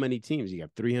of how many teams? You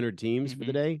have 300 teams for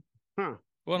the day? Huh.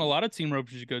 Well, and a lot of team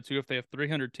ropes you go to, if they have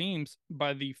 300 teams,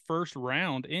 by the first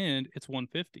round end, it's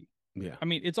 150. Yeah. I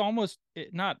mean, it's almost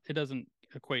it doesn't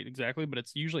equate exactly, but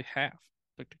it's usually half.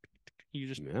 Like, you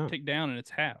just take down and it's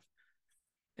half.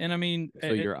 And I mean,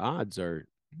 so your odds are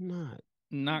not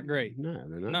great. No,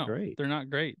 they're not great. They're not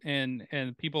great. And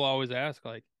people always ask,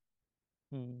 like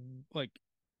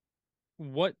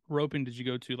what roping did you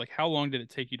go to? Like, how long did it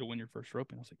take you to win your first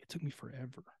roping? I was like, it took me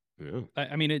forever. Yeah.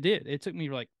 I mean, it did. It took me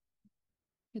like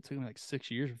 6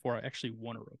 years before I actually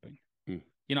won a roping.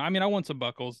 You know, I mean, I won some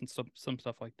buckles and some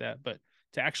stuff like that, but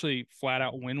to actually flat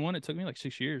out win one, it took me like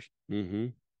 6 years.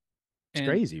 It's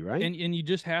crazy, right? And you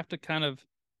just have to kind of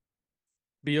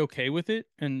be okay with it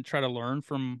and try to learn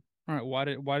from, all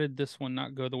right, why did this one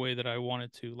not go the way that I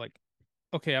wanted to? Like,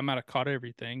 okay, I might have caught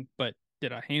everything, but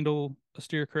did I handle a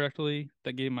steer correctly?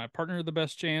 That gave my partner the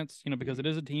best chance, you know, because it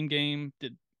is a team game.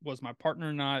 Was my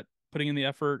partner not putting in the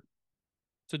effort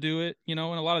to do it? You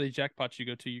know, and a lot of these jackpots you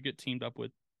go to, you get teamed up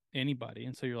with anybody.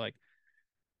 And so you're like,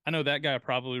 I know that guy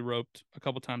probably roped a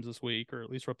couple times this week, or at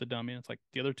least roped the dummy. And it's like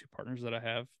the other two partners that I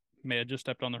have may have just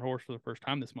stepped on their horse for the first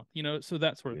time this month, you know, so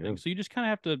that sort of thing. So you just kind of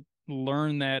have to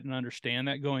learn that and understand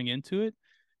that going into it,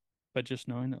 but just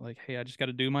knowing that, like, hey, I just got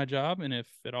to do my job. And if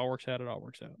it all works out, it all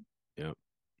works out. Yep.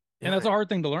 And that's a hard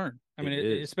thing to learn. I mean,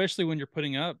 is. Especially when you're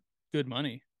putting up good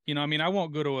money, you know, I mean, I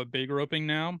won't go to a big roping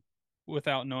now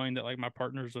without knowing that, like, my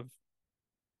partners have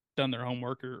done their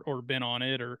homework or been on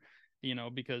it, or, you know,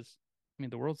 because I mean,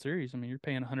 the World Series, I mean, you're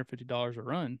paying $150 a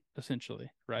run essentially,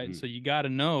 right? So you got to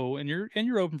know, and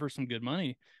you're open for some good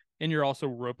money, and you're also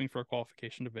roping for a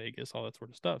qualification to Vegas, all that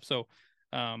sort of stuff. So,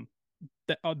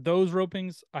 those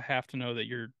ropings, I have to know that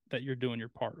you're doing your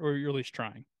part, or you're at least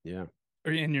trying. Yeah.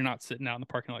 And you're not sitting out in the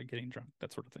parking lot getting drunk,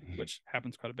 that sort of thing, which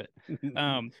happens quite a bit. It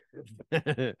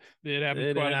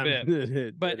happens quite a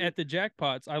bit. But at the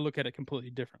jackpots, I look at it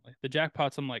completely differently. The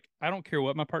jackpots, I'm like, I don't care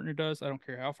what my partner does. I don't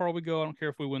care how far we go. I don't care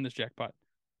if we win this jackpot.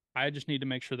 I just need to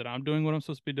make sure that I'm doing what I'm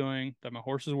supposed to be doing, that my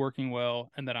horse is working well,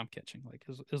 and that I'm catching. Like,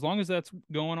 as long as that's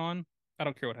going on, I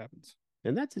don't care what happens.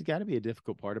 And that's got to be a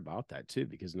difficult part about that too,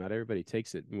 because not everybody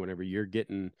takes it whenever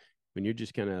when you're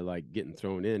just kind of like getting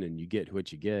thrown in and you get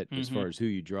what you get as far as who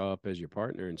you draw up as your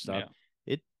partner and stuff.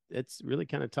 Yeah. It's really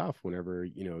kind of tough whenever,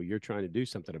 you know, you're trying to do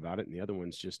something about it and the other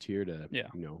one's just here to, you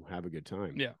know, have a good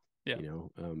time. Yeah. Yeah. You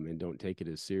know, and don't take it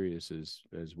as serious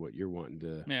as what you're wanting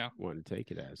to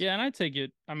take it as. Yeah. And I take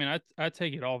it, I mean, I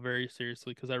take it all very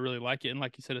seriously because I really like it. And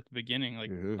like you said at the beginning,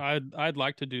 like I'd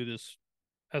like to do this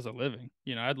as a living.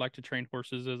 You know, I'd like to train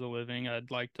horses as a living.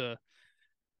 I'd like to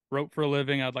rope for a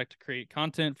living. I'd like to create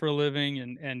content for a living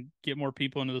and get more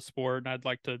people into the sport. And I'd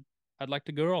like to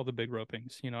go to all the big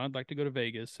ropings. You know, I'd like to go to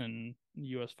Vegas and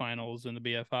US finals and the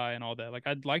BFI and all that. Like,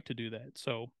 I'd like to do that.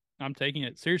 So I'm taking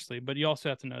it seriously, but you also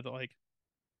have to know that, like,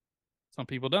 some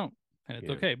people don't, and it's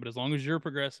okay. But as long as you're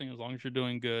progressing, as long as you're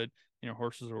doing good and your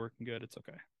horses are working good, it's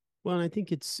okay. Well, and I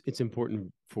think it's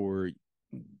important for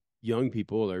young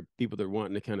people or people that are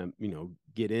wanting to kind of, you know,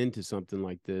 get into something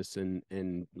like this and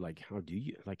like, how do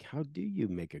you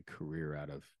make a career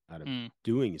out of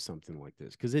doing something like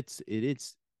this? Because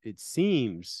it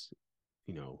seems,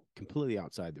 you know, completely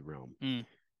outside the realm.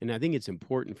 And I think it's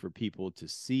important for people to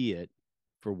see it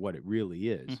for what it really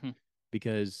is,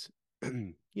 because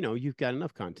you know, you've got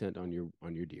enough content on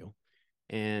your deal,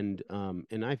 and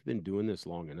I've been doing this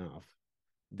long enough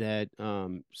that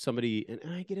somebody, and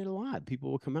I get it a lot,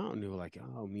 people will come out and they're like,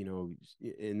 oh, you know,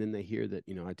 and then they hear that,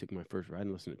 you know, I took my first ride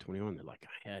and listened at 21. They're like,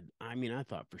 I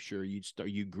thought for sure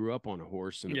you grew up on a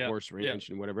horse and a horse ranch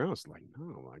and whatever else. Like,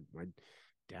 no, my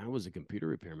dad was a computer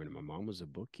repairman and my mom was a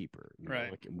bookkeeper. You know,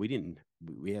 like, and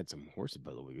we had some horses,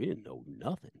 by the way, we didn't know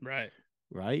nothing. Right.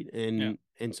 right? And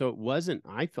so it wasn't,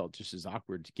 I felt just as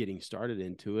awkward getting started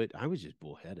into it. I was just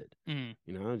bullheaded. Mm.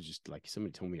 You know, I was just like,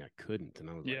 somebody told me I couldn't, and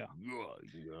I was like, ugh,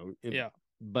 you know,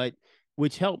 but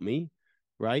which helped me,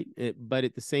 right? But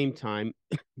at the same time,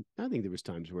 I think there was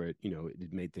times where it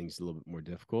made things a little bit more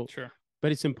difficult. Sure.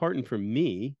 But it's important for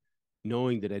me,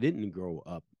 knowing that I didn't grow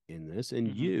up in this,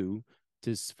 and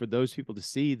for those people to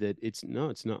see that it's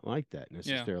not like that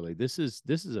necessarily. This is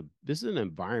an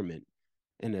environment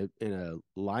and a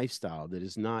lifestyle that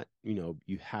is not,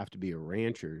 you have to be a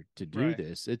rancher to do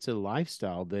this. It's a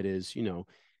lifestyle that is,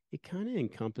 it kind of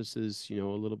encompasses, a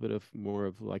little bit of more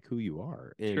of like who you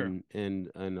are, and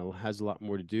it has a lot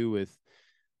more to do with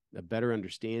a better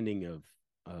understanding of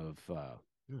I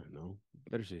don't know,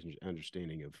 better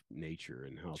understanding of nature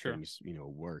and how things,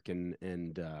 work,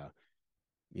 and I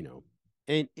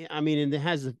mean, and it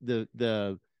has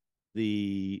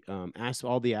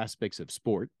all the aspects of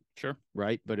sport,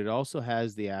 right? But it also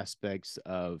has the aspects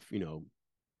of,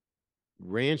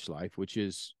 ranch life, which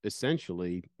is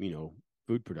essentially,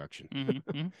 food production.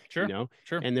 Sure.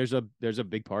 And there's a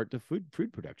big part to food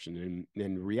production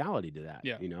and reality to that.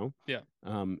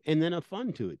 And then a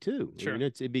fun to it too. I mean,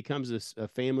 it becomes a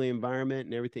family environment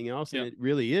and everything else, and it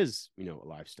really is, a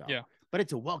lifestyle. But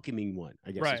it's a welcoming one,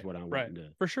 I guess, is what I want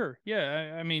to. For sure.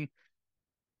 Yeah, I mean,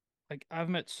 like, I've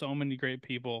met so many great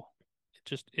people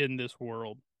just in this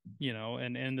world,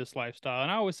 and in this lifestyle.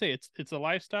 And I always say it's a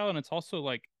lifestyle, and it's also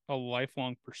like a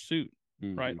lifelong pursuit.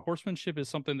 Right. Horsemanship is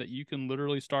something that you can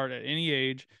literally start at any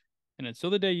age, and until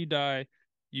the day you die,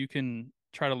 you can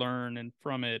try to learn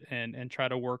from it and try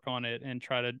to work on it and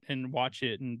and watch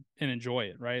it and enjoy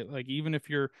it. Right. Like, even if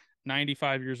you're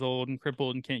 95 years old and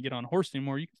crippled and can't get on a horse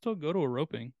anymore, you can still go to a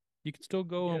roping. You can still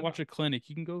go and watch a clinic.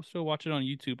 You can go still watch it on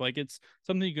YouTube. Like, it's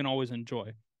something you can always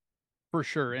enjoy, for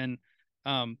sure. And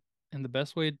the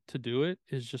best way to do it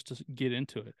is just to get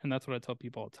into it. And that's what I tell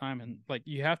people all the time. And like,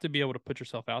 you have to be able to put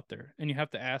yourself out there, and you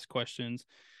have to ask questions,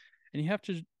 and you have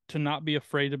to not be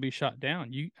afraid to be shot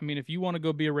down. I mean, if you want to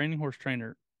go be a reining horse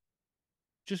trainer,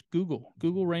 just Google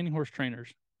reining horse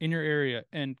trainers in your area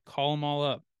and call them all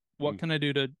up. What can I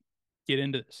do to get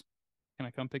into this? Can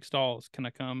I come pick stalls? Can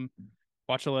I come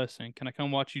watch a lesson? Can I come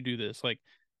watch you do this? Like,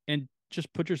 and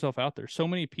just put yourself out there. So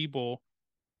many people,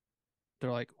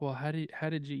 they're like, well, how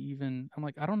did you even? I'm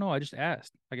like, I don't know. I just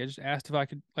asked. Like, I just asked if I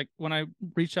could, like, when I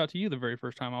reached out to you the very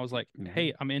first time, I was like,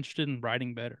 hey, I'm interested in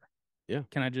riding better. Yeah.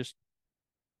 Can I just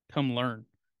come learn?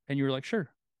 And you were like, sure.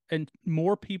 And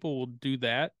more people will do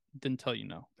that than tell you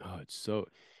no. Oh, it's so,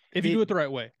 if you do it the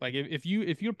right way. Like, if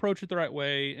you approach it the right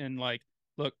way, and like,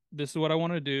 look, this is what I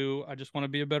want to do. I just want to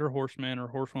be a better horseman or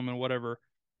horsewoman, whatever.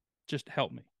 Just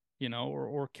help me,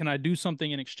 or can I do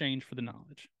something in exchange for the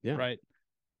knowledge? Yeah. Right.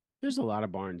 There's a lot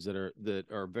of barns that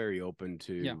are very open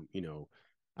to,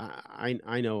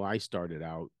 I know I started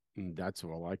out, and that's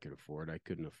all I could afford. I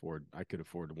could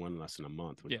afford one lesson a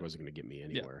month, which wasn't going to get me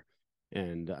anywhere.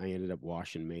 And I ended up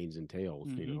washing manes and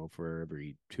tails, for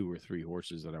every 2 or 3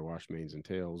 horses that I washed manes and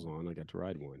tails on, I got to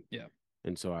ride one. Yeah.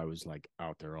 And so I was like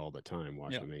out there all the time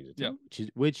washing manes and tails,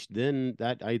 which then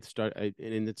that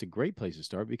and it's a great place to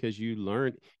start, because you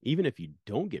learn, even if you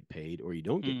don't get paid or you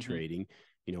don't get trading,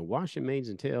 washing manes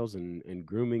and tails and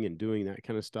grooming and doing that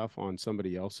kind of stuff on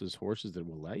somebody else's horses that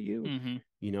will let you,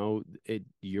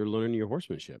 you're learning your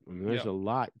horsemanship. I mean, there's a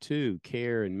lot to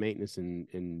care and maintenance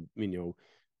and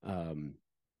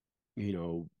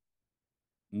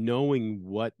knowing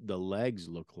what the legs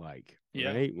look like,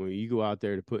 right? When you go out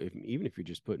there to even if you're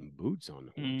just putting boots on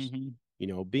the horse,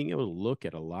 being able to look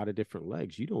at a lot of different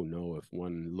legs, you don't know if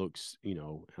one looks,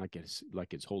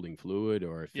 like it's holding fluid,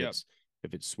 or if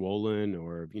it's swollen,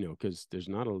 or because it's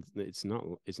not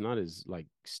as like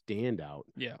standout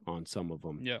on some of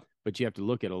them. But you have to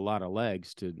look at a lot of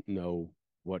legs to know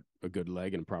what a good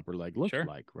leg and a proper leg look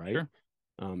like, right?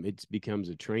 It becomes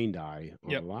a trained eye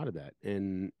on a lot of that,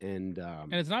 and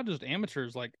it's not just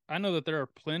amateurs. Like, I know that there are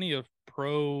plenty of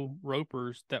pro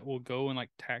ropers that will go and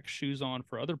like tack shoes on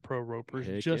for other pro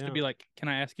ropers to be like, can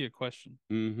I ask you a question?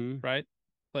 Right?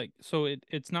 Like, so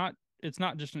it's not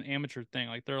just an amateur thing.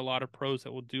 Like, there are a lot of pros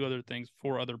that will do other things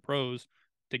for other pros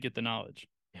to get the knowledge.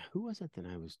 Yeah, who was it that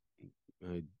I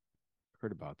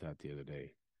heard about that the other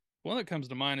day? One that comes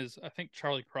to mind is, I think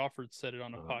Charlie Crawford said it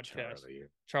on a podcast.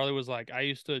 Charlie was like, I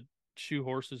used to shoe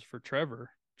horses for Trevor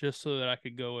just so that I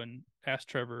could go and ask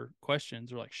Trevor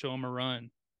questions, or like show him a run,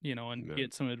 and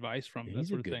get some advice from him. He's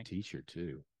that sort a good thing. teacher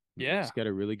too. Yeah. He's got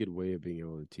a really good way of being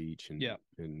able to teach. And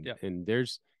and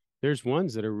there's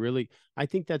ones that are really, I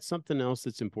think that's something else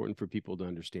that's important for people to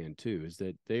understand too, is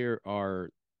that there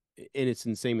are and it's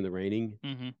the same in the reining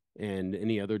Mm-hmm. and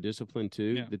any other discipline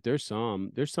too, Yeah. that there's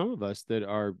some of us that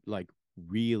are like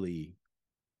really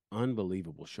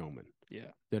unbelievable showmen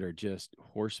Yeah. that are just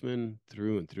horsemen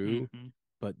through and through, Mm-hmm.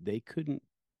 but they couldn't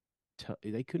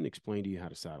explain to you how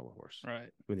to saddle a horse. Right.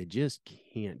 I mean, they just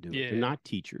can't do it. They're Yeah. not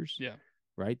teachers. Yeah.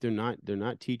 Right. They're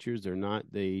not teachers.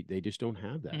 They just don't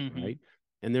have that. Mm-hmm. Right.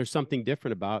 And there's something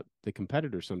different about the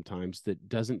competitor sometimes that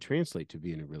doesn't translate to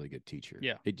being a really good teacher.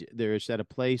 Yeah. There's at a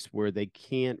place where they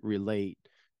can't relate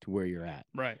to where you're at.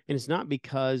 Right. And it's not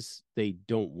because they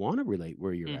don't want to relate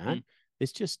where you're Mm-hmm. at.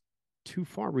 It's just too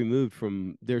far removed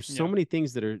from. There's so Yeah. many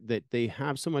things that they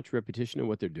have so much repetition in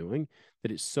what they're doing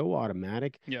that it's so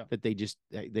automatic Yeah. that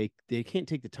they can't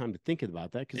take the time to think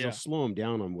about that because Yeah. they'll slow them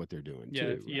down on what they're doing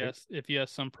Yeah. too. If you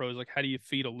ask some pros, like, how do you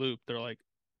feed a loop? They're like,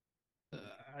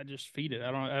 I just feed it.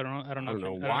 I don't know. I don't know. I don't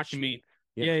know Watch what you mean.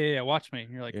 me. Yeah. Watch me.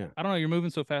 And you're like, Yeah. I don't know. You're moving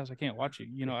so fast. I can't watch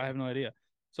you. I have no idea.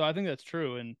 So I think that's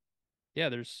true. And yeah,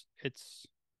 it's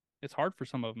hard for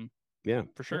some of them. Yeah,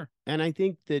 for sure. And I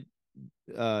think that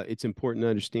it's important to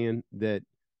understand that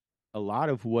a lot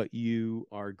of what you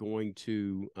are going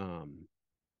to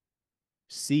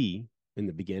see in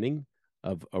the beginning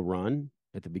of a run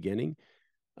at the beginning,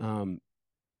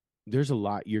 there's a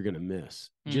lot you're going to miss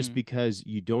just because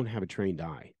you don't have a trained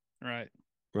eye.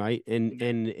 Right. And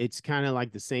it's kind of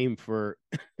like the same for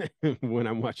when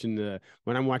I'm watching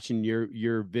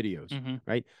your videos,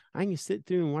 right? I can sit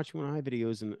through and watch one of my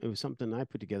videos and it was something I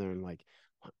put together and like,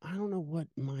 I don't know what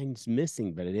mine's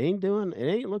missing, but it ain't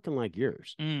looking like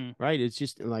yours. Right. It's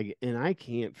just like, and I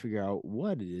can't figure out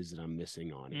what it is that I'm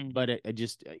missing on it, but I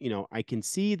just, I can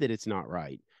see that it's not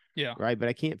right. Yeah. Right. But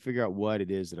I can't figure out what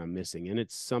it is that I'm missing. And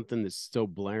it's something that's so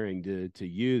blaring to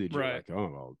you that you're like,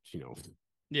 oh, well,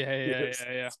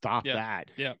 Yeah. Stop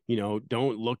that. Yeah.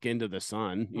 Don't look into the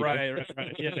sun. Right.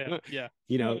 Yeah.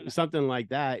 Something like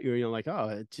that. You're like, oh,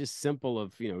 it's just simple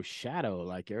of, shadow.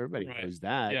 Like everybody knows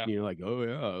that. Yeah. And you're like,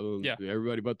 oh yeah.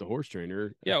 Everybody but the horse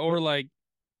trainer. Yeah. Or like,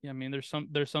 I mean, there's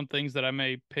some things that I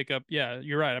may pick up. Yeah,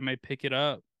 you're right. I may pick it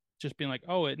up just being like,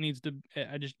 oh,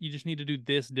 you just need to do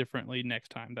this differently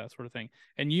next time, that sort of thing.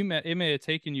 And it may have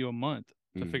taken you a month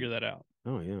to figure that out.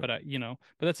 Oh yeah. But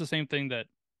but that's the same thing that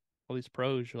all these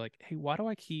pros, you're like, hey, why do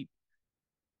I keep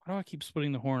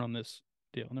splitting the horn on this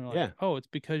deal? And they're like, oh, it's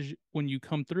because when you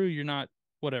come through, you're not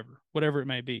whatever it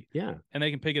may be. Yeah. And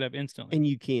they can pick it up instantly. And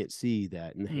you can't see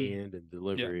that in the hand and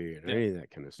delivery and any of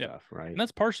that kind of stuff, right? And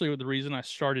that's partially the reason I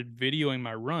started videoing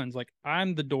my runs. Like,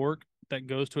 I'm the dork that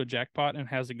goes to a jackpot and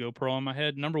has a GoPro on my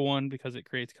head. Number one, because it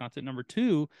creates content. Number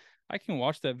two, I can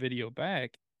watch that video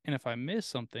back, and if I miss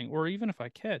something, or even if I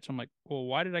catch, I'm like, well,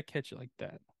 why did I catch it like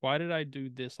that? Why did I do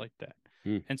this like that?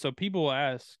 And so people will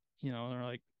ask, they're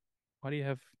like, why do you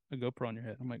have a GoPro on your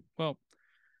head? I'm like, well,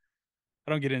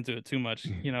 I don't get into it too much,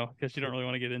 because you don't really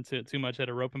want to get into it too much at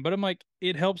a roping. But I'm like,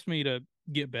 it helps me to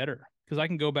get better because I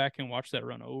can go back and watch that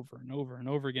run over and over and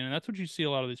over again. And that's what you see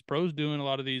a lot of these pros doing, a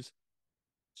lot of these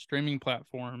streaming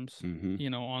platforms,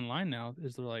 online now,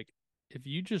 is they're like, if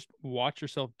you just watch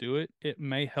yourself do it, it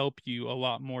may help you a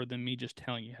lot more than me just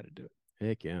telling you how to do it.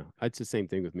 Heck yeah. It's the same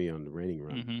thing with me on the reining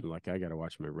run. Like, I got to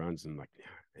watch my runs and like,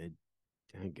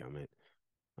 dadgummit,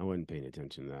 I wasn't paying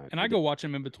attention to that. And I go watch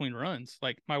them in between runs.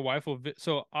 Like, my wife will,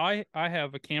 so I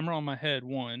have a camera on my head,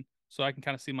 so I can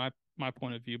kind of see my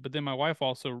point of view, but then my wife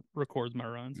also records my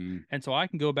runs. And so I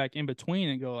can go back in between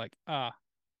and go like, I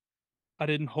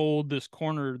didn't hold this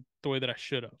corner the way that I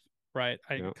should have. Right.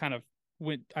 I kind of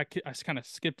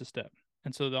skipped a step.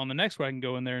 And so on the next one, I can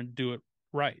go in there and do it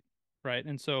right. Right.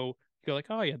 And so you're like,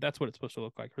 oh yeah, that's what it's supposed to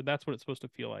look like, or that's what it's supposed to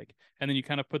feel like. And then you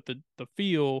kind of put the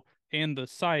feel and the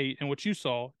sight and what you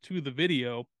saw to the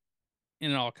video,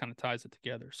 and it all kind of ties it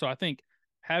together. So I think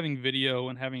having video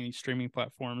and having these streaming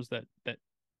platforms that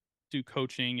do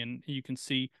coaching, and you can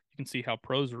see how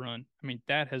pros run. I mean,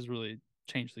 that has really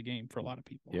changed the game for a lot of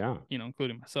people. Yeah.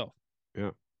 Including myself.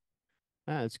 Yeah.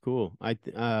 That's cool.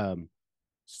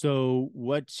 So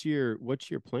what's your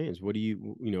plans? What do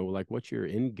you like, what's your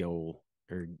end goal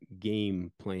or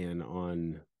game plan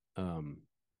on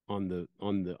your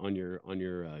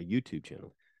YouTube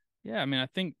channel? Yeah,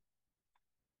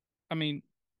 I mean,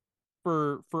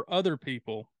 for other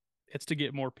people, it's to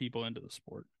get more people into the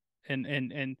sport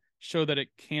and show that it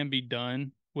can be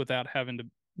done without having to,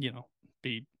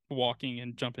 be walking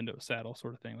and jump into a saddle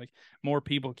sort of thing. Like, more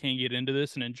people can get into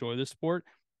this and enjoy the sport,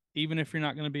 even if you're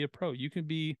not going to be a pro. You can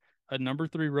be a number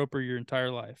 3 roper your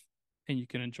entire life, and you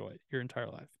can enjoy it your entire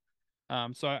life.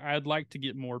 So I'd like to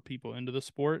get more people into the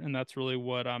sport, and that's really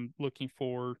what I'm looking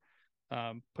for.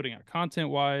 Putting out content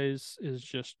wise is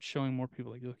just showing more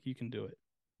people like, look, you can do it.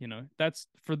 You know, that's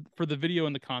for the video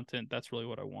and the content. That's really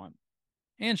what I want,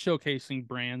 and showcasing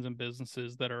brands and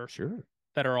businesses that are Sure.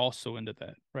 that are also into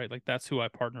that, right? Like that's who I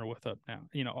partner with up now.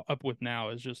 You know, up with now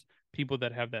is just people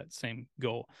that have that same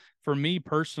goal. For me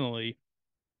personally,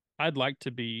 I'd like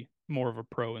to be more of a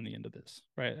pro in the end of this,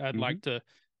 right? I'd like to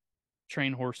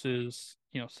train horses,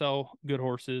 you know, sell good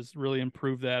horses, really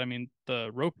improve that. I mean, the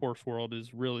rope horse world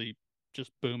is really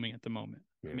just booming at the moment.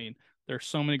 Yeah. I mean, there's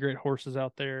so many great horses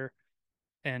out there,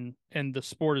 and the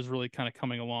sport is really kind of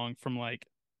coming along from like,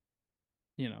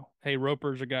 you know, hey,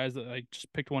 ropers are guys that like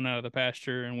just picked one out of the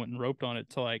pasture and went and roped on it,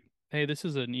 to like, hey, this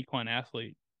is an equine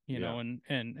athlete, you know,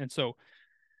 and so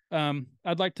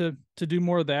I'd like to do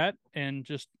more of that, and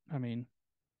just, I mean,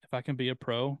 if I can be a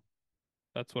pro,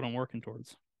 that's what I'm working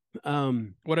towards.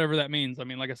 Whatever that means. I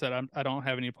mean, like I said, I don't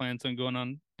have any plans on going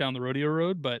on down the rodeo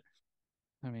road, but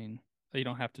I mean, you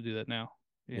don't have to do that now.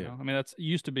 You know, I mean, that's, it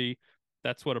used to be,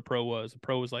 that's what a pro was. A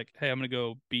pro was like, hey, I'm gonna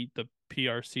go beat the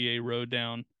PRCA road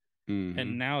down,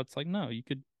 and now it's like, no, you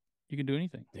can do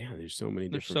anything. Yeah, there's so many.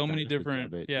 There's so many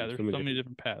different. Yeah, there's so many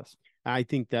different paths. I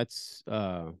think that's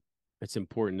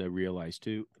important to realize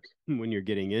too when you're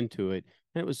getting into it.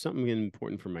 And it was something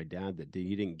important for my dad that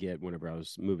he didn't get whenever I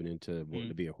was moving into wanting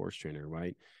to be a horse trainer,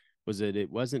 right? Was that it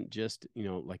wasn't just, you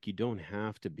know, like you don't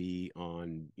have to be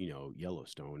on, you know,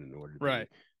 Yellowstone in order to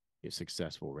be a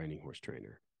successful reining horse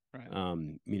trainer. Right.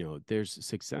 You know, there's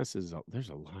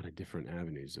a lot of different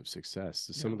avenues of success.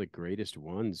 Some of the greatest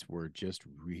ones were just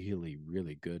really,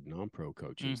 really good non-pro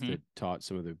coaches that taught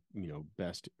some of the, you know,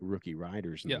 best rookie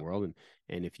riders in the world.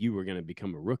 And if you were going to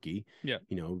become a rookie, you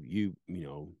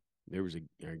know, there was a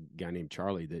guy named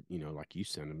Charlie that, you know, like you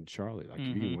sent him to Charlie. Like if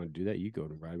you didn't want to do that, you go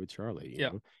to ride with Charlie, you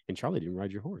know. And Charlie didn't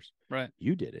ride your horse. Right.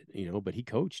 You did it, you know, but he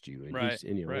coached you. And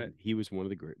you know, he was one of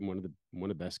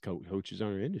the best coaches in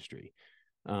our industry.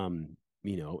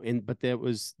 You know, but that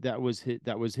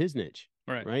was his niche.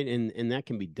 Right. And that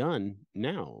can be done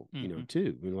now, you know,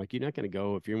 too. I mean, like, you're not going to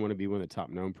go, if you want to be one of the top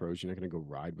known pros, you're not going to go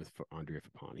ride with Andrea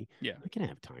Fapani. Yeah. I can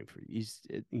have time for you.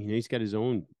 He's got his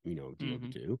own, you know, deal to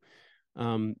do.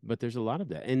 But there's a lot of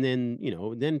that. And then, you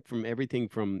know, from everything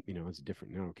from, you know, it's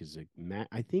different now because like,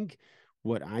 I think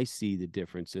what I see the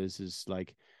difference is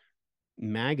like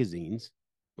magazines,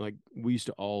 like we used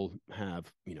to all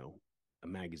have, you know, a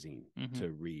magazine to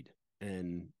read.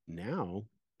 And now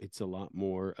it's a lot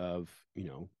more of, you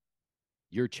know,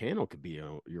 your channel could be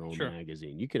your own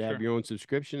magazine. You could have your own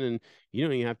subscription, and you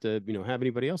don't even have to, you know, have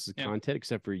anybody else's content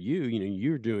except for you. You know,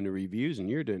 you're doing the reviews and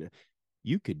you're doing it.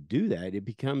 You could do that. It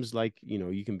becomes like, you know,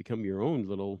 you can become your own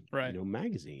little, you know,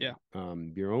 magazine.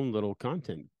 Your own little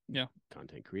content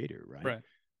creator. Right.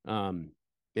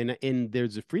 And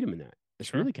there's a freedom in that.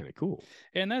 It's really kind of cool.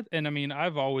 And I mean,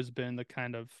 I've always been the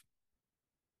kind of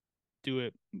do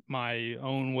it my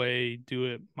own way, do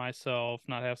it myself,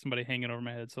 not have somebody hanging over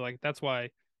my head. So like, that's why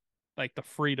like the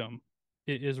freedom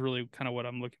is really kind of what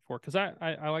I'm looking for. Cause I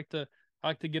like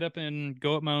to get up and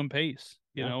go at my own pace,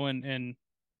 you know, and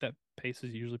that pace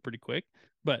is usually pretty quick,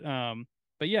 but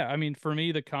yeah, I mean, for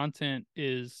me, the content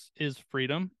is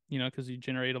freedom, you know, cause you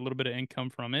generate a little bit of income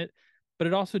from it, but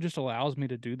it also just allows me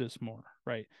to do this more.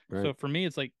 Right. So for me,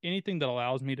 it's like anything that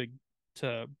allows me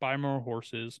to buy more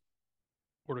horses,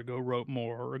 or to go rope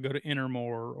more, or go to enter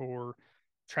more, or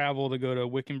travel to go to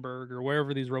Wickenburg or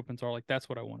wherever these ropings are, like that's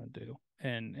what I want to do.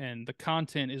 And the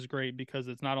content is great because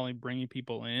it's not only bringing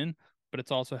people in, but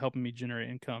it's also helping me generate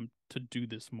income to do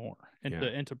this more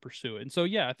and to pursue it. And so,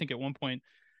 yeah, I think at one point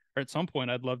or at some point,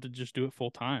 I'd love to just do it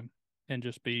full time and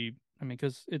just be, I mean,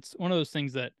 cause it's one of those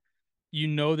things that, you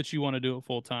know, that you want to do it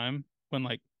full time when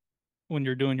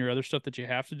you're doing your other stuff that you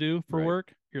have to do for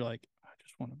work, you're like, I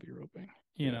just want to be roping.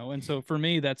 You know, and so for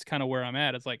me, that's kind of where I'm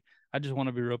at. It's like, I just want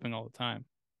to be roping all the time.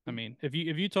 I mean, if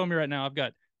you told me right now, I've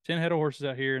got 10 head of horses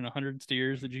out here and 100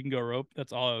 steers that you can go rope,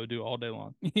 that's all I would do all day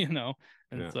long, you know?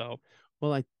 And so,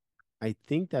 well, I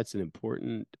think that's an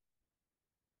important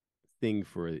thing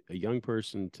for a young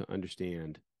person to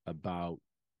understand about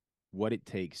what it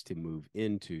takes to move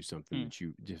into something that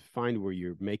you just find where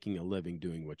you're making a living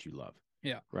doing what you love.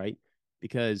 Yeah. Right.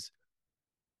 Because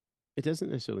it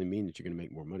doesn't necessarily mean that you're going to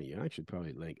make more money. You actually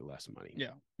probably make less money.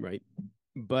 Yeah. Right.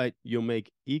 But you'll make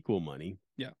equal money.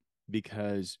 Yeah.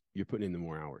 Because you're putting in the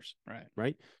more hours. Right.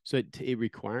 Right. So it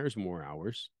requires more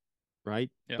hours.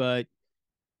 Right. Yeah. But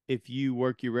if you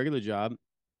work your regular job,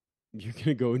 you're going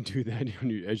to go and do that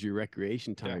as your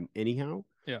recreation time anyhow.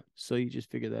 Yeah. So you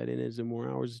just figure that in as the more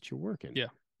hours that you're working. Yeah.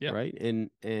 Yeah. Right.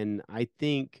 And I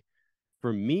think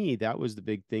for me, that was the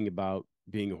big thing about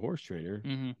being a horse trainer.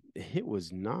 It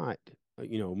was not,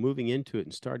 you know, moving into it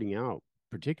and starting out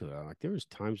particularly, like there was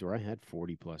times where I had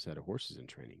 40 plus head of horses in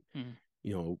training.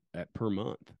 per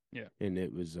month. Yeah. And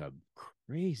it was a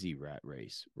crazy rat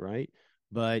race, right?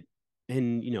 But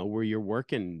and where you're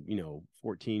working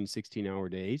 14 16-hour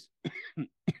days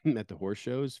at the horse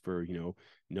shows for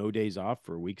no days off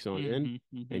for weeks on end,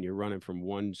 and you're running from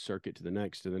one circuit to the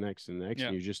next to the next and the next,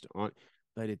 and you're just on.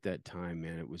 But at that time,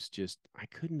 man, it was just, I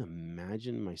couldn't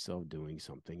imagine myself doing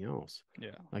something else.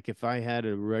 Yeah. Like if I had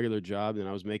a regular job and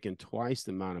I was making twice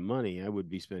the amount of money, I would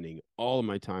be spending all of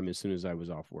my time as soon as I was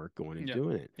off work going and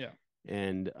doing it. Yeah.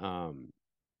 And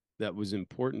that was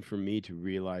important for me to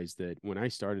realize that when I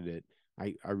started it,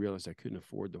 I realized I couldn't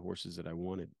afford the horses that I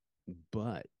wanted,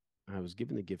 but I was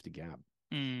given the gift of gab.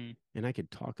 And I could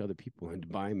talk other people into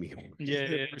buying me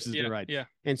horses to ride. Yeah.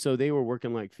 And so they were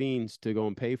working like fiends to go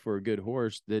and pay for a good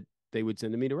horse that they would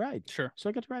send to me to ride. Sure. So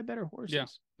I got to ride better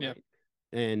horses. Yeah. Right?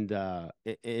 And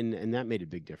that made a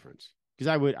big difference, because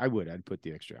I'd put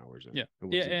the extra hours in. Yeah.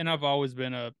 Yeah. And I've always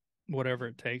been a whatever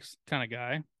it takes kind of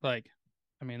guy. Like,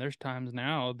 I mean, there's times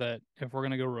now that if we're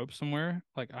going to go rope somewhere,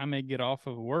 like I may get off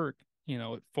of work,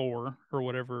 at 4 or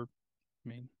whatever. I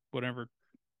mean, whatever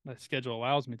my schedule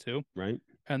allows me to. Right.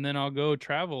 And then I'll go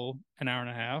travel an hour and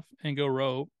a half and go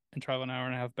rope and travel an hour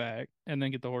and a half back and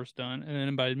then get the horse done. And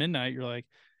then by midnight, you're like,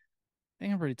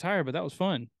 dang, I'm pretty tired, but that was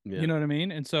fun. Yeah. You know what I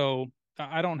mean? And so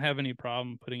I don't have any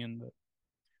problem putting in the.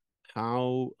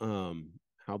 How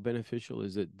beneficial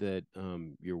is it that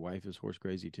your wife is horse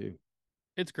crazy too?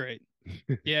 It's great.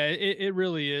 Yeah, it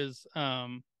really is.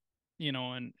 And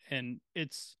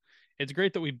it's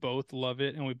great that we both love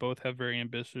it and we both have very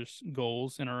ambitious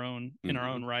goals in our own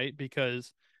right,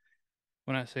 because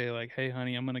when I say like, hey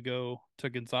honey, I'm gonna go to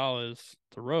Gonzales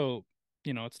to rope,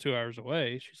 it's 2 hours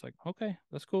away, she's like, okay,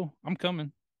 that's cool, I'm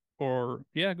coming. Or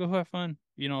yeah, go have fun,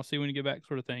 I'll see you when you get back,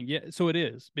 sort of thing. Yeah, so it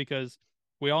is, because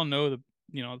we all know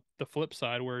the flip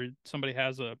side where somebody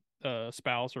has a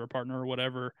spouse or a partner or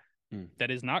whatever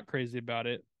that is not crazy about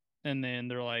it, and then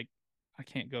they're like, I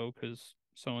can't go because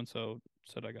so and so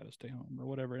said I got to stay home or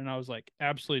whatever. And I was like,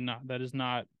 absolutely not. That's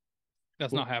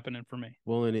not happening for me.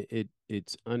 Well, and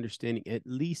it's understanding, at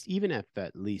least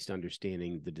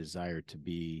understanding the desire to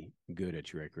be good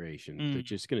at your recreation. That's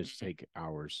just going to take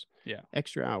hours,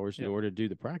 extra hours in order to do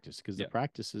the practice, because the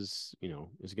practice is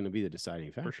going to be the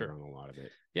deciding factor on a lot of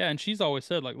it. Yeah. And she's always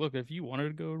said, like, look, if you wanted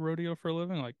to go rodeo for a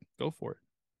living, like, go for it.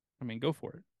 I mean, go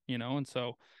for it, And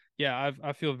so, yeah,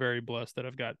 I feel very blessed that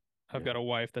I've got a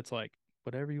wife that's like,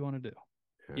 whatever you want to do.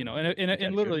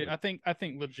 And literally, I think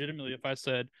legitimately, if I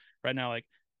said right now, like,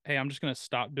 hey, I'm just going to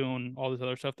stop doing all this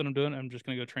other stuff that I'm doing, I'm just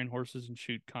going to go train horses and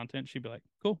shoot content, she'd be like,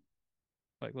 cool,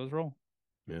 like, let's roll.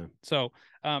 Yeah. So,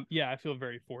 I feel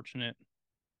very fortunate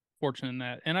in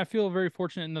that. And I feel very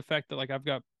fortunate in the fact that, like, I've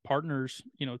got partners,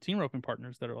 team roping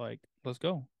partners that are like, let's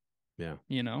go. Yeah.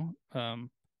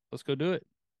 Let's go do it.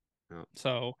 Yeah.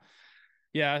 So,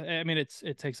 yeah, I mean,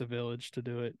 it takes a village to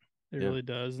do it. It really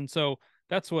does. And so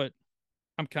that's what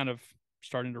I'm kind of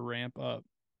starting to ramp up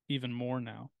even more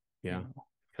now. Yeah.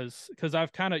 Because I've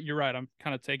you're right, I'm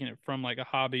kind of taking it from like a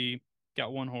hobby,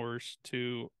 got one horse,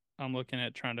 to I'm looking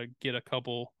at trying to get a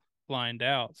couple lined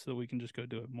out so that we can just go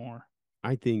do it more.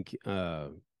 I think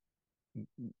one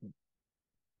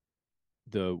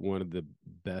of the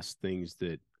best things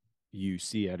that you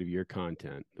see out of your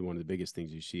content, one of the biggest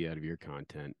things you see out of your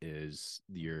content is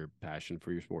your passion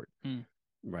for your sport.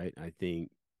 Right? I think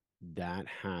that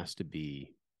has to be,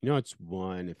 it's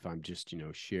one, if I'm just,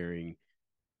 sharing,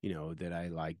 that I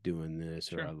like doing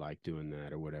this or I like doing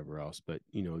that or whatever else, but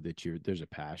that there's a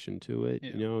passion to it,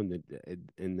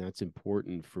 and that's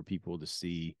important for people to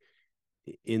see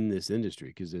in this industry,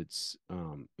 because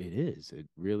it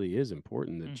really is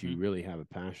important that you really have a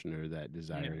passion or that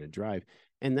desire and a drive,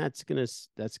 and that's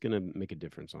gonna make a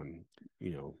difference on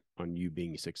you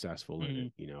being successful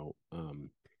in it.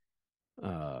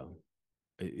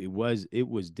 It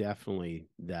was definitely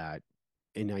that,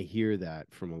 and I hear that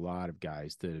from a lot of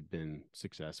guys that have been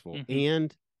successful.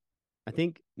 And I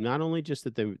think not only just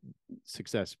that they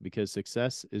success, because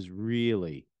success is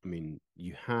really, I mean,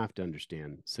 you have to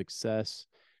understand, success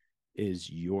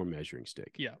is your measuring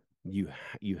stick. Yeah. You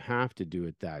have to do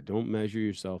it that. Don't measure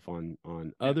yourself on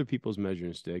other people's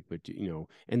measuring stick, but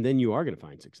and then you are going to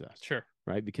find success. Sure.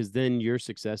 Right? Because then your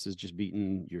success is just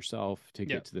beating yourself to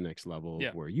get to the next level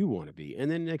where you want to be. And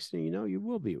then next thing you know, you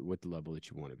will be at the level that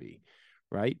you want to be.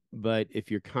 Right. But if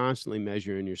you're constantly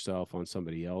measuring yourself on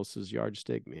somebody else's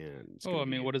yardstick, man. I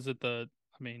mean, what is it? Was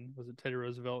it Teddy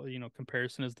Roosevelt?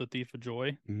 Comparison is the thief of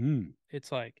joy.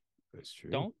 It's like, that's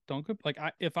true. Don't like,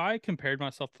 if I compared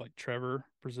myself to like Trevor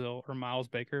Brazil or Miles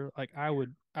Baker, like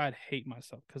I'd hate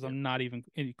myself because I'm not even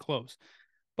any close.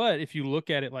 But if you look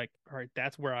at it like, all right,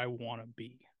 that's where I want to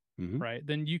be. Right.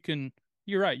 Then you can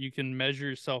you're right. You can measure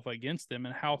yourself against them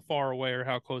and how far away or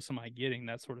how close am I getting,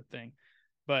 that sort of thing.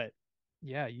 But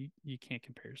yeah, you can't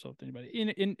compare yourself to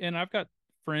anybody. And I've got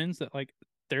friends that like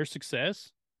their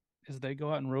success is they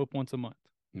go out and rope once a month,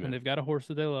 and they've got a horse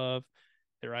that they love.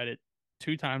 They ride it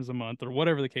 2 times a month or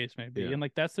whatever the case may be, and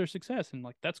like that's their success, and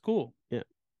like that's cool. Yeah.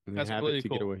 And that's they have it to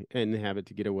get away, and they have it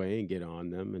to get away and get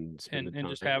on them and spend the time.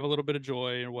 just have a little bit of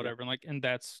joy or whatever, and like, and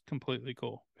that's completely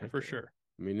cool for sure.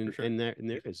 I mean, and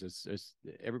there is, it's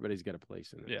everybody's got a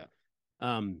place in it.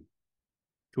 Yeah.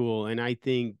 Cool. And I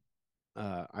think,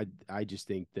 I just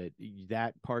think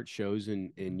that part shows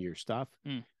in your stuff,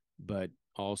 but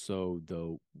also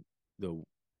the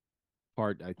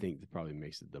part I think that probably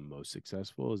makes it the most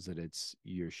successful is that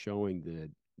you're showing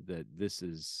that this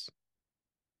is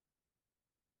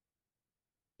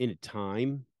in a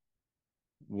time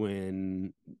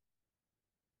when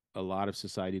a lot of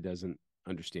society doesn't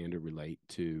understand or relate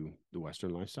to the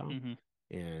Western lifestyle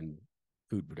and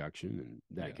food production and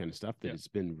that kind of stuff, that it's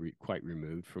been quite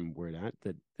removed from where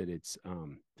that it's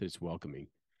welcoming.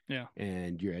 Yeah.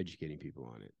 And you're educating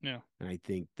people on it. Yeah. And I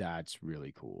think that's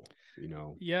really cool, you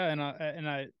know? Yeah.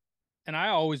 And I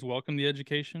always welcome the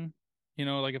education, you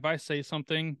know, like if I say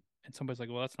something and somebody's like,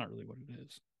 well, that's not really what it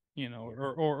is, you know,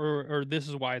 or this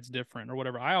is why it's different or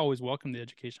whatever. I always welcome the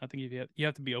education. I think you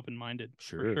have to be open-minded.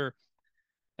 For sure.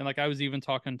 And like, I was even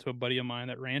talking to a buddy of mine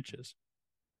that ranches,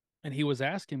 and he was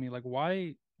asking me like,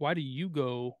 why do you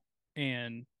go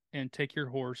and take your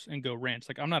horse and go ranch?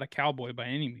 Like, I'm not a cowboy by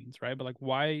any means, right? But like,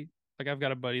 why? Like, I've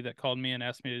got a buddy that called me and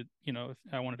asked me to, you know, if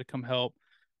I wanted to come help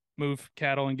move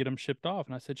cattle and get them shipped off.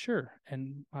 And I said, sure.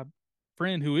 And my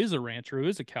friend who is a rancher, who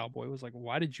is a cowboy, was like,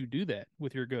 why did you do that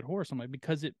with your good horse? I'm like,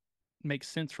 because it makes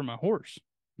sense for my horse,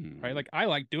 right? Like, I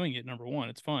like doing it. Number one,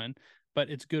 it's fun, but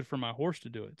it's good for my horse to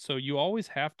do it. So you always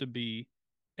have to be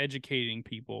educating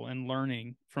people and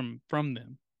learning from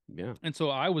them. Yeah. And so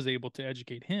I was able to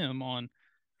educate him on,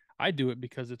 I do it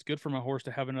because it's good for my horse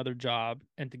to have another job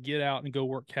and to get out and go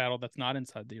work cattle that's not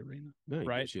inside the arena. Yeah,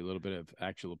 right. Gives you a little bit of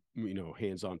actual, you know,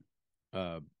 hands-on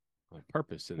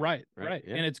purpose in it, right.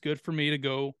 Yeah. And it's good for me to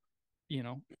go, you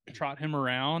know, trot him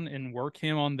around and work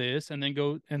him on this, and then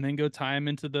go tie him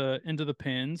into the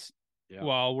pens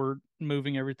while we're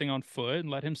moving everything on foot, and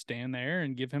let him stand there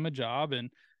and give him a job and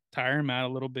tire him out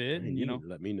a little bit. And, you know,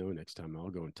 let me know next time.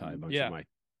 I'll go and tie a bunch of my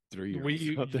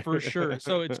 3-year-olds for sure.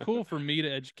 So it's cool for me to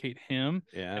educate him,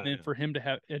 and then yeah. for him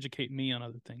to educate me on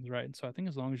other things, right? And so I think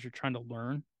as long as you're trying to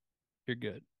learn, you're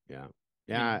good. Yeah.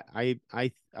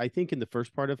 I think in the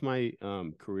first part of my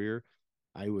career,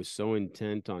 I was so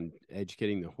intent on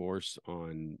educating the horse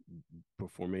on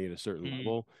performing at a certain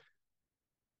level,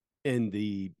 and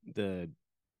the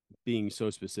being so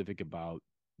specific about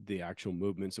the actual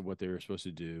movements of what they were supposed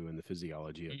to do and the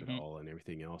physiology of it all and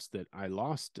everything else, that I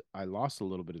lost a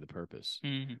little bit of the purpose.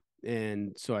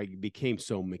 And so I became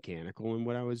so mechanical in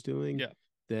what I was doing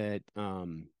that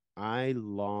I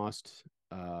lost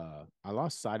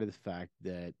sight of the fact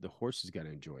that the horse has got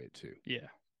to enjoy it too. Yeah.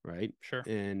 Right. Sure.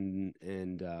 And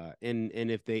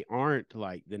if they aren't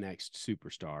like the next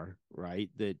superstar, right,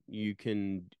 that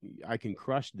I can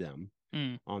crush them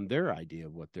on their idea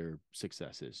of what their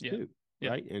success is too.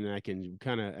 Right. And I can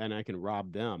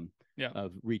rob them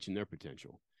of reaching their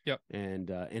potential. Yep.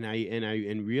 And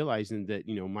realizing that,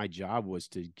 you know, my job was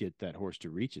to get that horse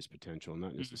to reach his potential,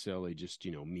 not necessarily just,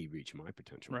 you know, me reach my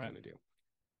potential kind of deal.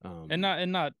 And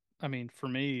not, I mean, for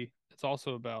me, it's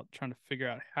also about trying to figure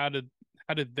out how did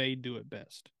they do it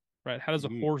best, right? How does a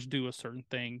horse do a certain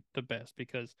thing the best?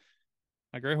 Because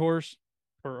my gray horse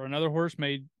or another horse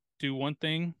may do one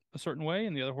thing a certain way,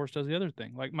 and the other horse does the other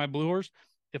thing. Like my blue horse,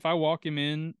 if I walk him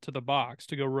into the box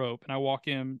to go rope, and I walk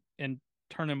him and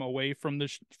turn him away from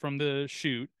the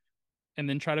chute, and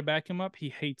then try to back him up, he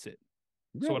hates it.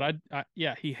 Really? So what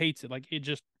he hates it. Like, it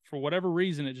just, for whatever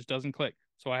reason, it just doesn't click.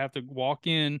 So I have to walk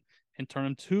in and turn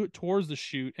him towards the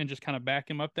chute and just kind of back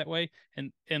him up that way.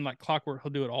 And like clockwork,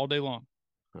 he'll do it all day long.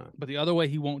 But the other way,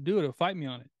 he won't do it. He'll fight me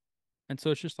on it. And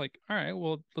so it's just like, all right,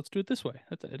 well, let's do it this way.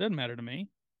 It doesn't matter to me.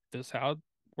 This is how it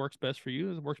works best for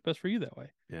you. It works best for you that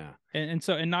way. Yeah. And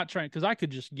so, and not trying, because I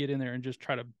could just get in there and just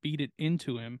try to beat it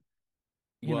into him,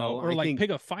 you know, or like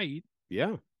pick a fight.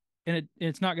 Yeah. And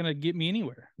it's not going to get me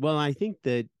anywhere. Well, I think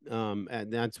that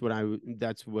and that's what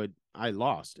I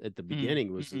lost at the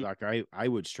beginning was like I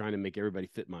was trying to make everybody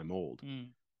fit my mold.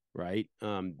 right?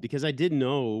 Because I didn't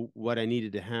know what I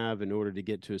needed to have in order to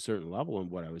get to a certain level in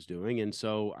what I was doing. And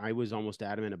so I was almost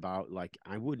adamant about, like,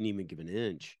 I wouldn't even give an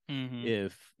inch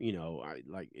if, I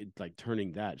like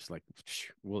turning that. It's like,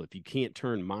 well, if you can't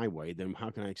turn my way, then how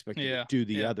can I expect you to do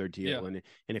the other deal? And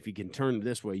if you can turn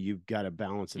this way, you've got to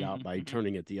balance it out by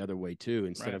turning it the other way too,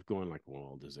 instead of going like,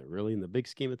 well, does it really, in the big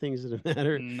scheme of things, does it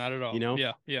matter? Not at all.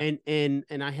 Yeah.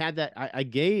 And I had that.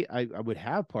 I would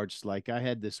have parts. Like, I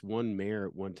had this one mare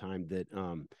at one time that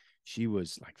she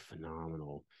was like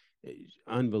phenomenal,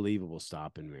 unbelievable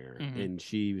stopping mare, and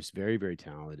she was very, very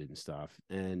talented and stuff.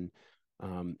 And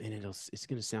it's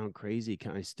going to sound crazy.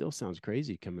 It still sounds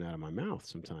crazy coming out of my mouth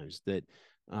sometimes, that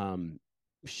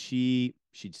she'd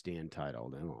stand tied all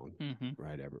day long,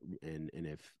 right?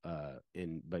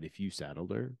 But if you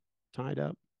saddled her tied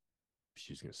up,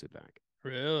 she was going to sit back.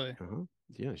 Really?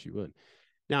 Yeah, she would.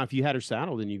 Now, if you had her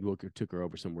saddled and you took her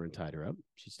over somewhere and tied her up,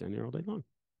 she'd stand there all day long,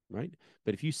 right?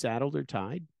 But if you saddled her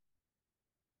tied,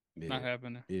 not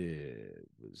happening. It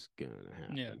was gonna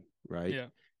happen. Yeah. Right. Yeah.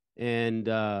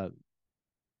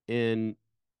 And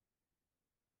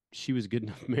she was a good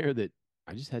enough mare that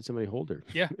I just had somebody hold her.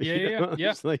 Yeah.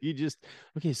 It's like,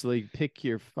 okay, so like, pick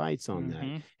your fights on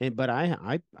that. But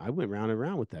I went round and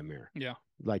round with that mare. Yeah.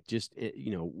 Like, just,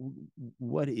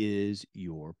 what is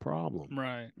your problem?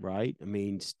 Right. I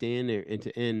mean, stand there,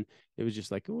 and it was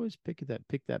just like, oh, let's pick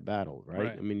that battle.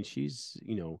 Right. I mean, she's,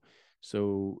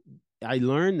 so I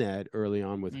learned that early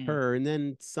on with her. And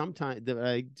then sometimes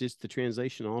the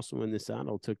translation also in the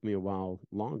saddle took me a while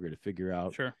longer to figure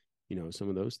out, some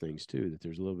of those things too, that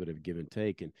there's a little bit of give and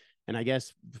take. And I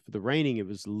guess for the reining, it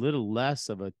was a little less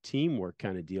of a teamwork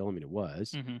kind of deal. I mean, it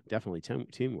was definitely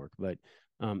teamwork, but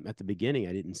at the beginning,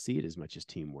 I didn't see it as much as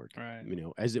teamwork,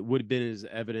 as it would have been as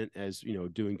evident as,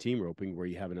 doing team roping, where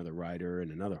you have another rider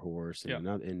and another horse and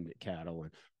and cattle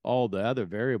and all the other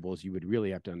variables. You would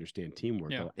really have to understand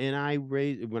teamwork. And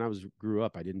when I grew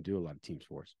up, I didn't do a lot of team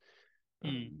sports.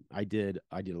 I did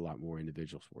a lot more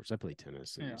individual sports. I played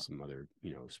tennis and some other,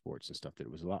 sports and stuff that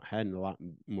had a lot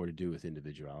more to do with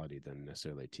individuality than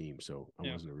necessarily a team. So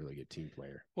I wasn't a really good team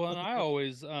player. Well, and I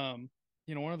always,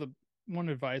 one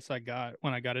advice I got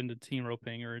when I got into team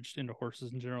roping or just into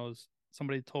horses in general is,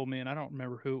 somebody told me, and I don't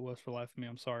remember who it was for the life of me,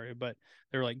 I'm sorry, but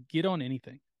they were like, get on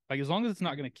anything. Like, as long as it's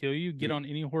not going to kill you, get on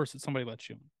any horse that somebody lets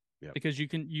you on. Because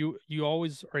you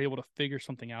always are able to figure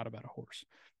something out about a horse.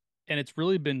 And it's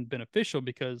really been beneficial,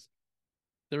 because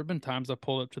there have been times I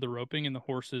pulled up to the roping and the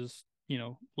horse is,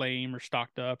 lame or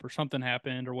stocked up or something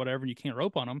happened or whatever, and you can't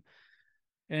rope on them.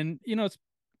 And, it's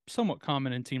somewhat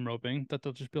common in team roping that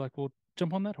they'll just be like, well,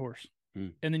 jump on that horse.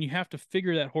 And then you have to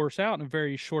figure that horse out in a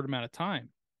very short amount of time.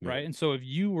 Right. And so if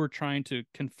you were trying to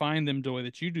confine them to the way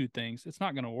that you do things, it's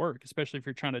not going to work, especially if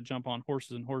you're trying to jump on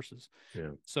horses and horses.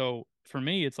 So for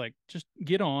me, it's like, just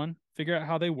get on, figure out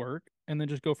how they work, and then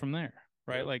just go from there.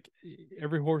 Right. Like,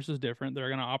 every horse is different. They're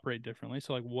going to operate differently.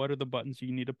 So, like, what are the buttons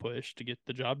you need to push to get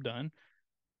the job done?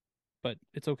 But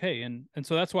it's okay. And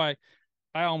so that's why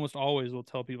I almost always will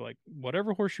tell people, like,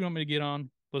 whatever horse you want me to get on,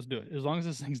 let's do it. As long as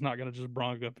this thing's not going to just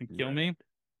bronc up and kill me.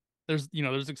 There's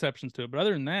exceptions to it. But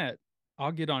other than that,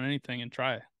 I'll get on anything and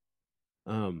try it.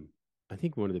 I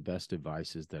think one of the best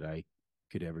advices that I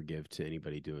could ever give to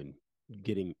anybody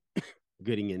getting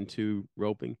into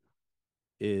roping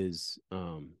is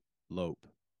lope.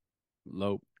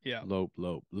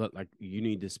 Like, you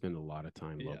need to spend a lot of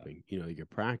time loping. Your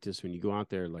practice, when you go out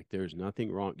there, like, there's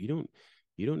nothing wrong. You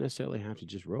don't necessarily have to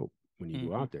just rope when you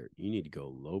go out there. You need to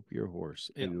go lope your horse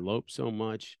and lope so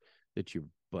much that your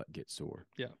butt gets sore.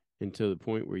 And to the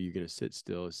point where you're going to sit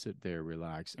still, sit there,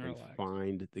 relax, and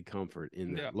find the comfort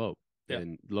in that lope.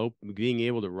 And being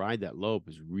able to ride that lope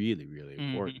is really, really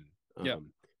important.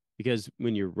 Because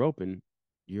when you're roping,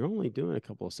 you're only doing a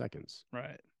couple of seconds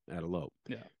at a lope.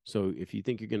 So if you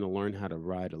think you're going to learn how to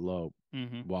ride a lope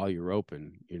while you're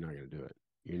roping, you're not going to do it.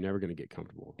 You're never going to get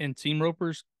comfortable. And team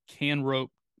ropers can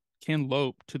lope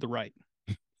to the right.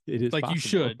 It is like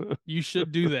possible. you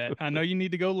should do that. I know you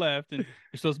need to go left, and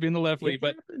you're supposed to be in the left lead,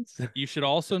 but you should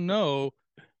also know,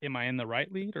 am I in the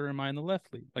right lead or am I in the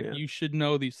left lead? Like, you should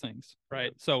know these things,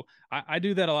 right? So I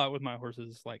do that a lot with my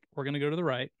horses. Like, we're going to go to the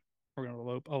right. We're going to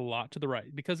lope a lot to the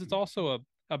right, because it's also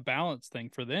a balance thing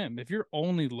for them. If you're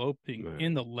only loping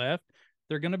in the left,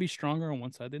 they're going to be stronger on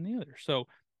one side than the other. So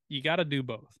you got to do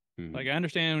both. Like, I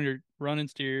understand when you're running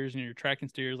steers and you're tracking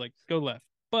steers, like, go left,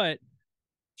 but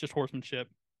just horsemanship,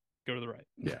 go to the right.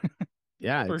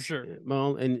 Yeah, for sure.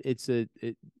 Well, and it's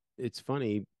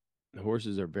funny.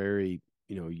 Horses are very,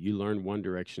 you learn one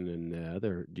direction and the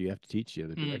other. Do you have to teach the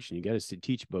other direction? You got to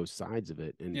teach both sides of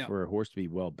it, and for a horse to be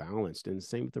well balanced. And the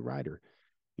same with the rider.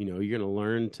 you're going to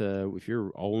learn to, if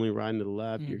you're only riding to the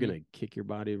left, you're Mhm. going to kick your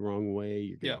body the wrong way.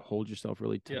 You're going to Yeah. hold yourself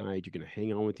really Yeah. tight. You're going to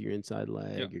hang on with your inside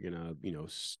leg. Yeah. You're going to,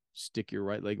 stick your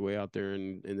right leg way out there.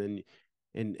 And then,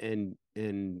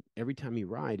 and every time you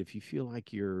ride, if you feel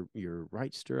like your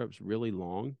right stirrup's really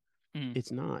long, Mhm.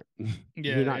 it's not. Yeah.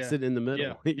 You're not Yeah. sitting in the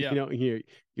Yeah. middle. Yeah.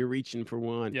 You're reaching for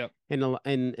one. Yep.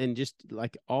 And just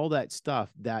like all that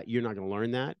stuff that you're not going to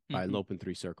learn that by Mhm. loping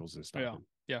 3 circles and Yeah. stopping.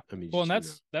 Yeah. I mean, Well, just,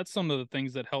 and that's some of the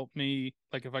things that help me.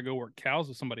 Like if I go work cows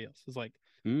with somebody else, is like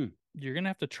you're gonna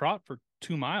have to trot for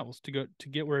 2 miles to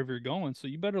get wherever you're going. So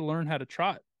you better learn how to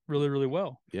trot really, really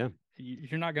well. Yeah.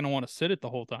 You're not gonna want to sit it the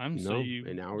whole time. So No, you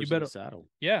an hour's in better the saddle.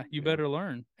 yeah, you Yeah. better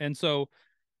learn. And so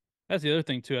that's the other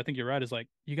thing too. I think you're right. Is like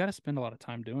you got to spend a lot of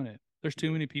time doing it. There's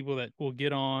too many people that will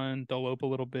get on, they'll lope a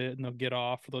little bit, and they'll get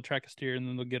off, or they'll track a steer and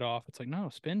then they'll get off. It's like no,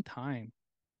 spend time.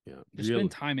 Yeah. Just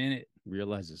spend time in it.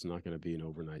 Realize it's not going to be an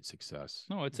overnight success.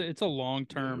 No, it's a long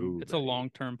term. It's a long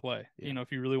term play. Yeah.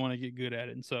 If you really want to get good at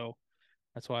it. And so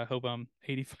that's why I hope I'm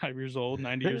 85 years old,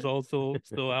 90 years old,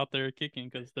 still out there kicking,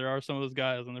 because there are some of those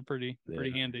guys and they're pretty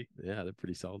handy. Yeah, they're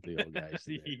pretty salty old guys.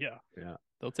 Yeah. Yeah.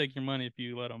 They'll take your money if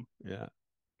you let them. Yeah.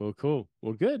 Well, cool.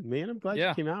 Well, good, man. I'm glad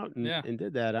you came out and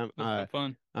did that. It's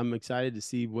fun. I'm excited to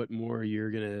see what more you're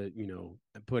gonna,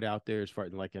 put out there as far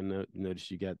as like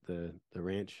noticed you got the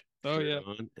ranch shirt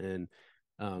on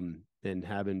and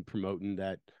having promoting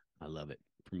that. I love it.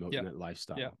 Promoting that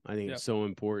lifestyle. Yeah. I think it's so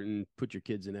important. Put your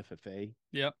kids in FFA.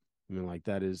 Yep. I mean, like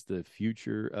that is the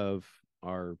future of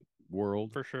our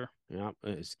world. For sure. Yeah.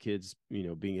 As kids,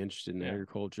 being interested in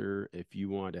agriculture, if you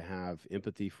want to have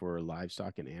empathy for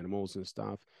livestock and animals and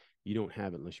stuff, you don't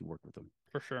have it unless you work with them.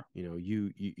 For sure.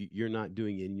 You're not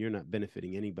doing it, and you're not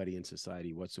benefiting anybody in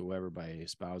society whatsoever by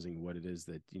espousing what it is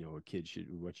that, a kid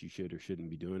what you should or shouldn't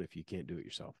be doing if you can't do it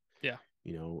yourself. Yeah.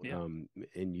 And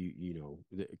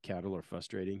the cattle are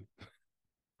frustrating.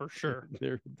 For sure.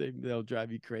 They'll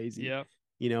drive you crazy. Yeah.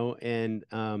 And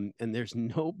there's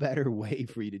no better way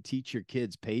for you to teach your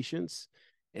kids patience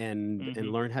and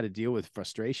learn how to deal with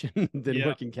frustration than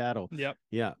working cattle. Yep.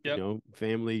 Yeah.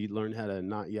 Family learn how to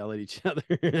not yell at each other.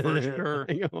 For sure.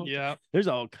 Yeah. There's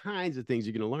all kinds of things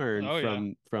you're going to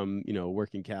learn from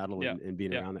working cattle and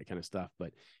being around that kind of stuff.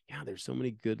 But yeah, there's so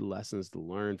many good lessons to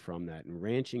learn from that. And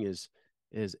ranching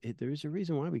there's a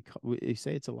reason why we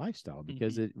say it's a lifestyle,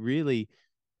 because it really,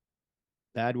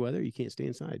 bad weather, you can't stay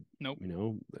inside. Nope.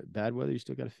 Bad weather, you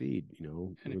still got to feed.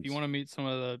 And if you want to meet some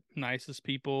of the nicest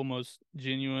people, most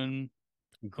genuine,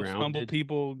 grounded, most humble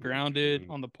people, grounded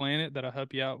on the planet that'll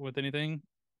help you out with anything,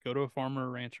 go to a farmer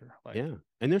or rancher.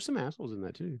 And there's some assholes in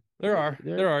that too. There are.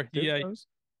 Yeah. Those,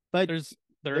 but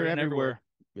they're everywhere.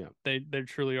 Yeah. They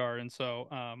truly are. And so,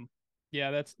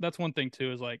 that's one thing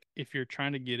too, is like if you're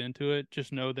trying to get into it,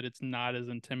 just know that it's not as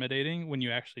intimidating when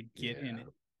you actually get in it.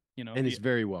 And it's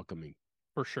very welcoming.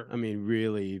 For sure. I mean,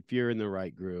 really, if you're in the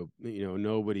right group,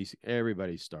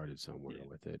 everybody stared somewhere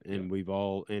with it. And we've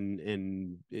all,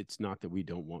 and it's not that we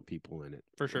don't want people in it.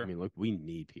 For sure. I mean, look, we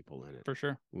need people in it. For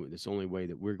sure. It's the only way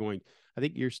that we're going. I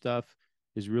think your stuff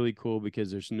is really cool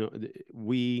because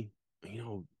when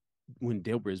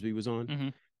Dale Brisby was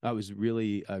on, that was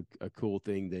really a cool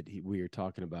thing that we were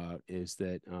talking about, is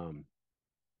that,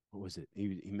 what was it?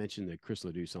 He mentioned the Chris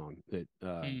Ledoux song that,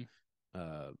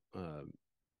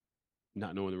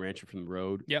 not knowing the rancher from the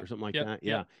road or something like that.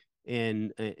 Yeah.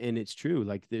 And it's true.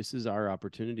 Like, this is our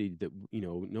opportunity that,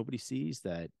 nobody sees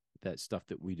that stuff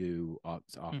that we do off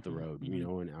the road,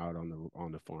 and out on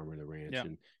the farm or the ranch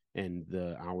and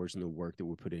the hours and the work that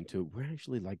we put into it. We're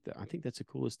actually I think that's the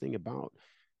coolest thing about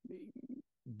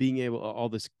being able, all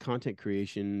this content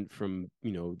creation from,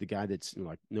 the guy that's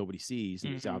like nobody sees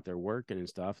and he's out there working and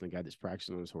stuff, and the guy that's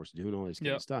practicing on his horse doing all this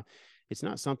kind of stuff. It's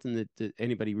not something that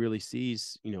anybody really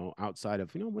sees, outside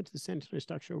of, went to the San Antonio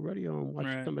Stock Show Rodeo and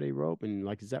watched somebody rope, and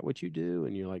like, is that what you do?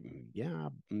 And you're like, yeah,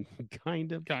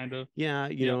 kind of. Yeah.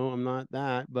 I'm not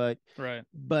that, but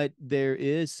there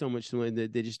is so much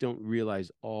that they just don't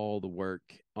realize all the work,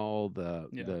 all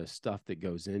the stuff that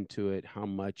goes into it, how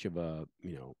much of a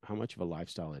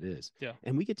lifestyle it is. Yeah.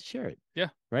 And we get to share it. Yeah.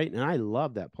 Right. And I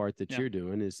love that part that you're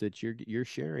doing, is that you're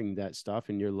sharing that stuff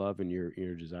and your love and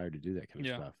your desire to do that kind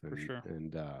of stuff. And, for sure.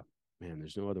 And man,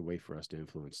 there's no other way for us to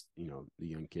influence, the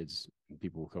young kids and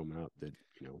people coming up that,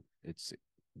 it's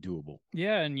doable.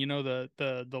 Yeah. And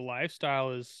the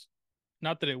lifestyle is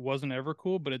not that it wasn't ever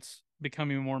cool, but it's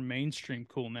becoming more mainstream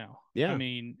cool now. Yeah. I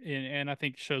mean, and I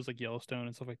think shows like Yellowstone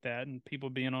and stuff like that, and people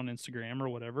being on Instagram or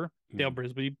whatever, Dale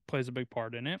Brisby plays a big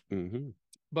part in it.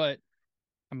 But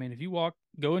I mean, if you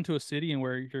go into a city and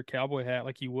wear your cowboy hat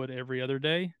like you would every other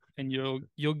day, and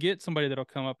you'll get somebody that'll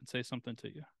come up and say something to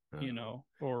you. you know,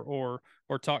 or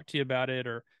talk to you about it.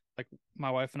 Or like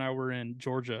my wife and I were in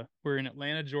Georgia. We are in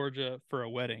Atlanta, Georgia for a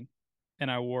wedding,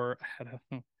 and I had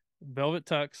a velvet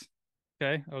tux.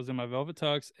 Okay, I was in my velvet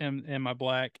tux and my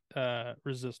black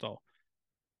resistol.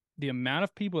 The amount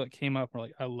of people that came up were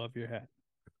like, "I love your hat,"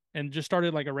 and just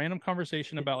started like a random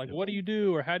conversation about like, "What do you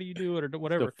do?" or "How do you do it?" or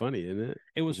whatever. So funny, isn't it?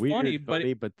 It was Weird,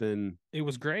 funny, but then it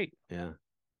was great. yeah.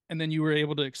 And then you were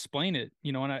able to explain it,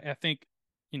 you know. And I think,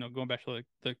 you know, going back to like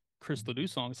the Chris Ledoux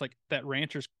song, it's like that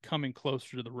rancher's coming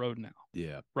closer to the road now,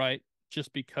 Yeah. right?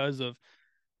 Just because of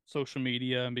social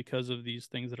media and because of these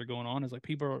things that are going on, is like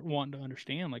people are wanting to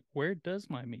understand, like, where does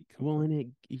my meat come from?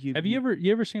 And have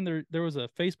you ever seen there was a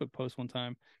Facebook post one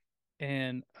time,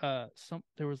 and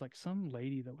there was like some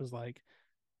lady that was like,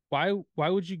 why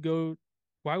would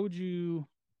you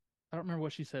I don't remember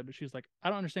what she said, but she was like, I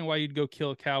don't understand why you'd go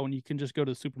kill a cow when you can just go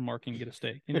to the supermarket and get a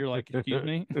steak. And you're like, excuse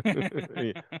me?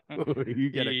 You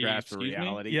got to grasp for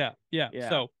reality. Yeah.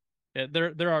 So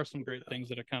there are some great things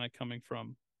that are kind of coming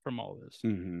from all this.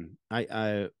 Mm-hmm.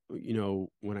 I you know,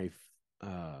 when I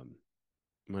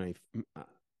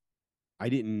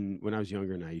didn't, when I was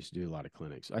younger and I used to do a lot of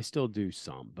clinics. I still do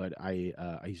some, but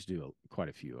I used to do quite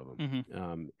a few of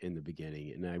them in the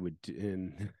beginning. And I would,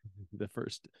 in the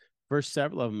first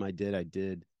several of them I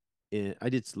did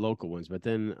local ones, but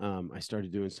then I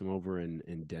started doing some over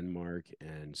in Denmark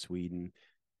and Sweden.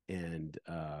 And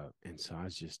so I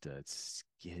was just a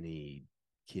skinny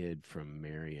kid from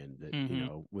Marion that, you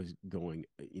know, was going,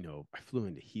 you know, I flew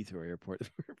into Heathrow Airport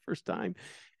the first time.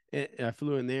 And I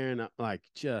flew in there and I'm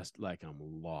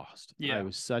lost. Yeah. I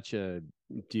was such a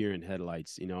deer in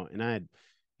headlights, you know, and I had,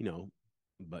 you know,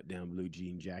 button down blue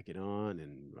jean jacket on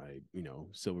and my, you know,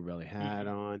 silver belly hat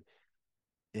on.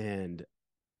 And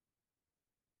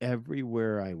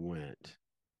everywhere I went,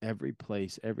 every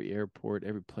place, every airport,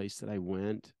 every place that I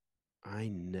went, I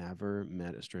never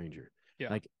met a stranger. Yeah.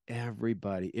 Like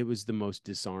everybody, it was the most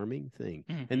disarming thing.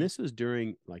 And this was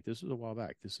this was a while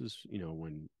back. This was, you know,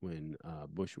 when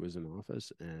Bush was in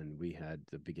office and we had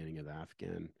the beginning of the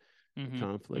Afghan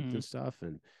conflict and stuff.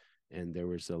 And there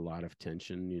was a lot of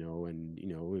tension, you know, and, you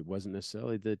know, it wasn't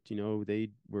necessarily that, you know, they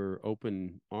were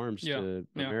open arms to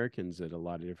Americans at a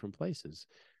lot of different places.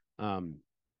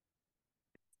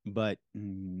 But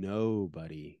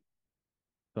nobody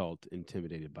felt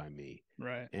intimidated by me.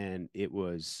 Right. And it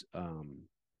was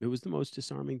the most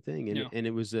disarming thing. And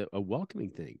it was a welcoming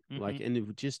thing. Like, and it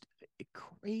was just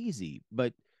crazy.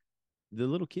 But the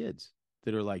little kids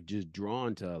that are like just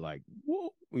drawn to like,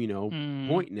 whoa, you know,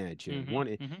 pointing at you,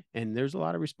 and there's a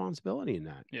lot of responsibility in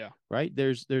that. Yeah. Right.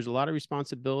 There's a lot of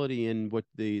responsibility in what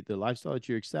the lifestyle that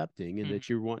you're accepting and that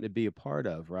you're wanting to be a part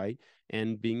of, right?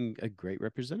 And being a great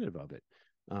representative of it.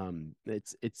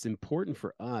 It's important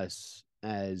for us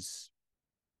as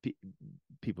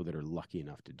people that are lucky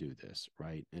enough to do this,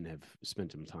 right, and have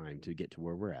spent some time to get to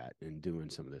where we're at and doing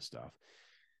some of this stuff,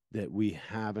 that we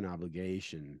have an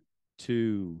obligation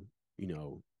to, you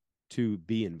know, to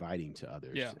be inviting to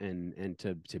others and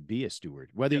to be a steward,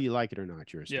 whether you like it or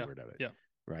not. You're a steward of it,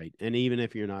 right? And even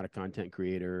if you're not a content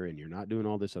creator and you're not doing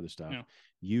all this other stuff,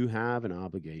 you have an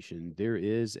obligation. There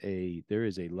is a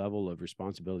level of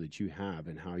responsibility that you have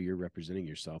in how you're representing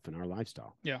yourself in our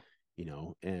lifestyle. Yeah. You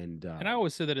know, and I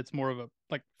always say that it's more of a,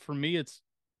 like, for me, it's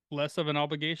less of an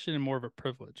obligation and more of a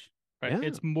privilege, right? Yeah.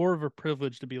 It's more of a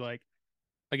privilege to be like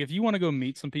if you want to go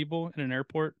meet some people in an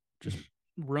airport, just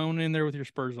run in there with your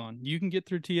spurs on. You can get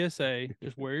through TSA,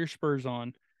 just wear your spurs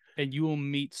on, and you will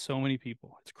meet so many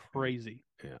people. It's crazy.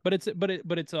 Yeah. But it's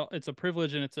a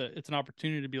privilege, and it's an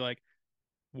opportunity to be like,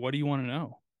 what do you want to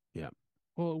know? Yeah.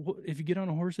 Well, if you get on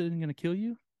a horse, it isn't going to kill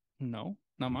you? No,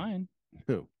 not mine.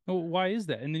 No. Well, why is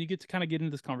that? And then you get to kind of get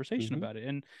into this conversation about it.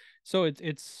 And so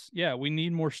it's we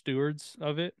need more stewards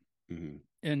of it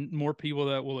and more people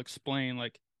that will explain,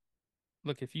 like,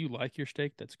 look, if you like your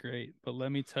steak, that's great. But let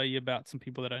me tell you about some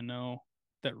people that I know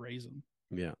that raise them.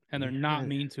 Yeah. And they're not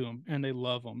mean to them, and they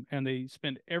love them, and they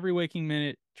spend every waking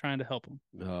minute trying to help them.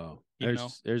 Oh,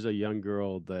 there's a young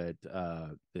girl that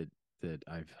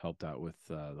I've helped out with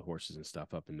the horses and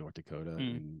stuff up in North Dakota,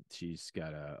 and she's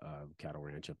got a cattle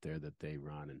ranch up there that they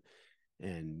run,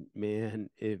 and man,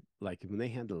 it, like, when they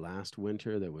had the last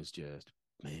winter, that was just,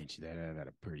 man, she had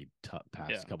a pretty tough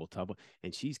couple tough,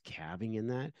 and she's calving in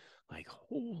that, like,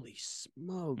 holy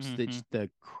smokes, the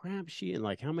crap she, and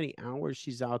like how many hours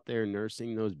she's out there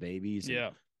nursing those babies.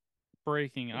 And,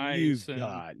 breaking ice. You've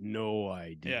got no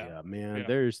idea, man.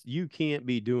 Yeah. You can't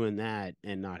be doing that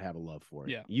and not have a love for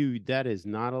it. Yeah. That is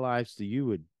not a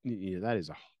lifestyle. That is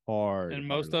a hard. And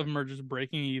most of them are just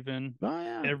breaking even. Oh,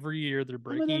 yeah. Every year they're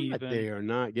breaking even. They are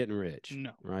not getting rich.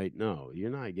 No. Right? No, you're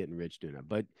not getting rich doing that.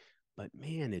 But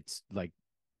man, it's like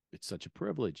it's such a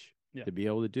privilege to be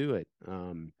able to do it.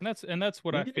 And that's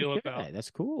what I feel about. That's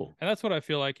cool. And that's what I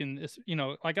feel like in this,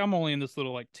 like I'm only in this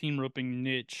little like team roping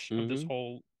niche of Mm-hmm. this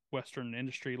whole Western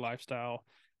industry lifestyle,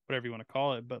 whatever you want to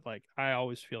call it. But like I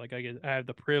always feel like I have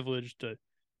the privilege to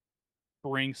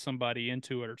bring somebody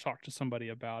into it or talk to somebody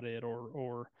about it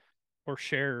or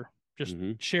share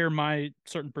share my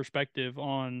certain perspective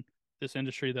on this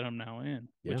industry that I'm now in,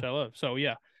 which I love. So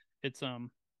yeah, it's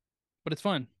but it's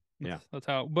fun. That's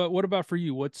how. But what about for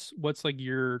you? What's like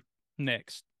your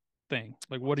next thing?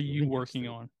 Like what are you working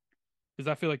on? Because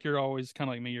I feel like you're always kind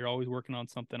of like me. You're always working on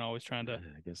something, always trying to.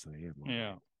 I guess I am.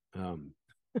 Yeah.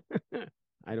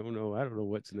 I don't know. I don't know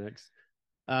what's next.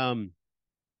 I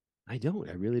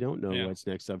really don't know what's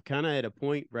next. I'm kind of at a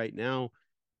point right now.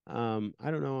 I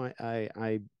don't know.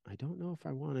 I don't know if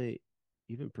I want to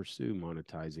even pursue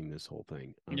monetizing this whole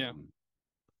thing. And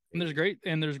there's great.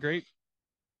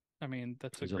 I mean,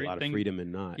 that's there's a great lot thing. Of freedom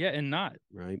in not. Yeah, and not.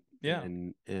 Right. Yeah.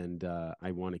 And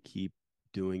I want to keep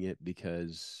doing it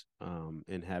because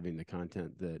and having the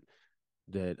content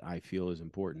that I feel is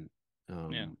important.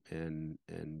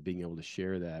 And being able to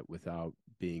share that without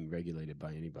being regulated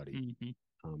by anybody.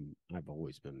 I've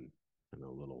always been a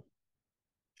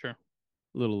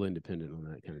little independent on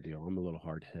that kind of deal. I'm a little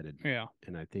hard-headed. Yeah.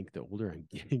 And I think the older I'm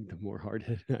getting, the more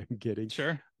hard-headed I'm getting.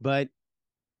 Sure. But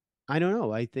I don't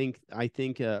know. I think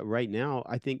right now,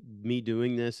 I think me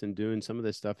doing this and doing some of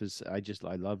this stuff is I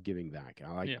love giving back.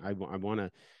 I want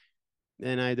to,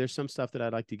 and there's some stuff that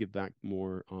I'd like to give back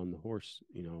more on the horse.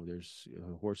 There's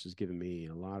horse has given me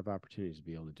a lot of opportunities to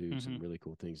be able to do some really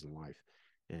cool things in life.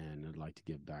 And I'd like to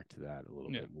give back to that a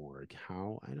little bit more. Like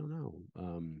how, I don't know.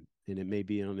 And it may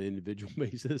be on an individual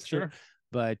basis. Sure.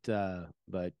 But I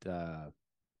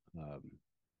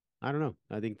don't know.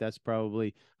 I think that's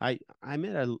probably I'm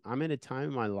at a time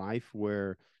in my life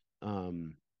where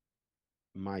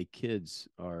my kids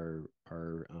are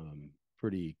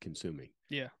pretty consuming.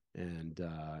 Yeah. And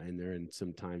they're in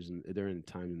a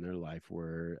time in their life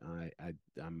where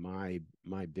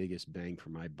my biggest bang for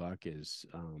my buck is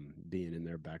being in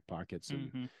their back pockets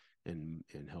and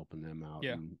helping them out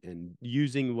and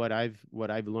using what I've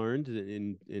learned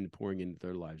in pouring into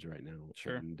their lives right now.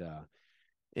 Sure.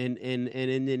 And in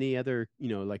any other,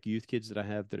 like youth kids that I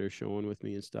have that are showing with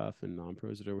me and stuff, and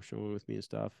non-pros that are showing with me and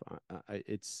stuff,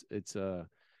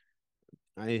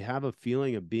 I have a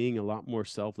feeling of being a lot more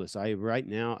selfless.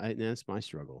 And that's my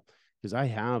struggle, because I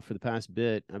have for the past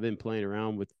bit, I've been playing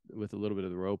around with a little bit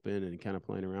of the rope in and kind of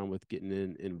playing around with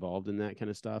getting involved in that kind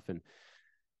of stuff. And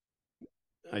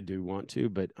I do want to,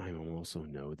 but I also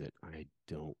know that I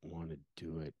don't want to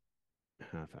do it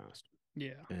half-assed.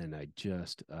 Yeah. And I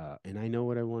just and I know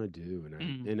what I want to do,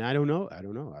 and I don't know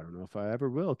if I ever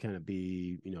will kind of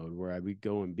be, where I would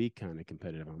go and be kind of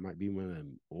competitive. I might be one of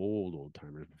them old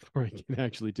timers before I can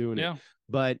actually doing it.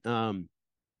 But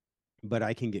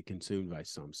I can get consumed by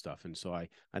some stuff, and so I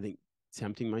think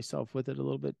tempting myself with it a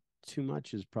little bit too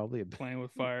much is probably a playing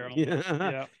with fire.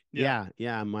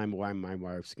 Yeah. My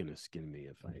wife's gonna skin me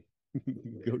if I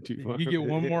go too far. You get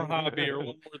one more hobby or one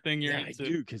more thing you're into. I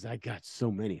do, because I got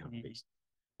so many hobbies.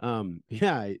 I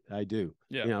do.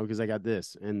 Yeah. Because I got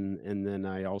this, and then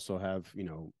I also have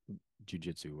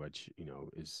jujitsu, which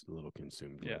is a little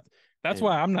consumed with. That's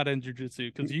why I'm not in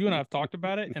jujitsu, because you and I've talked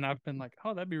about it, and I've been like,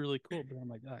 oh, that'd be really cool, but I'm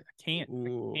like, I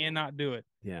cannot do it.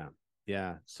 Yeah.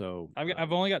 So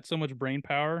I've only got so much brain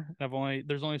power.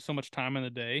 There's only so much time in the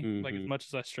day. Like as much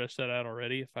as I stretch that out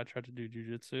already, if I tried to do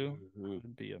jujitsu,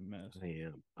 it'd be a mess.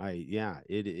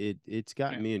 It's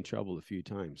gotten me in trouble a few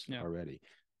times already.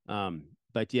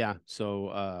 But yeah,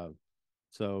 so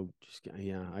just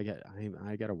I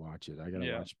gotta watch it. I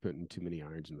gotta watch putting too many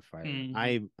irons in the fire.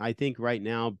 I think right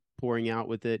now pouring out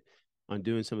with it on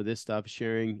doing some of this stuff,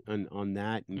 sharing on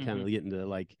that, and kind of getting to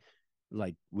like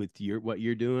with what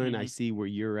you're doing, I see where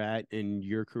you're at in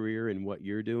your career and what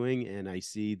you're doing, and I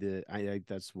see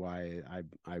that's why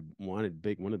I wanted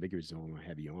one of the big reasons I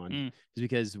have you on is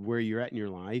because where you're at in your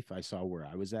life, I saw where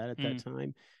I was at that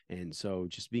time, and so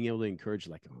just being able to encourage,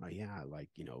 like, oh yeah, like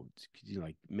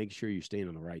like make sure you're staying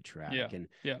on the right track, and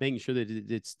making sure that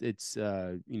it's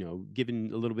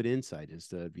giving a little bit of insight as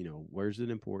to where's it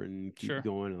important, keep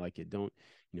going, like it don't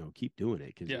keep doing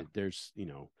it, because there's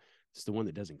it's the one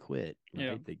that doesn't quit,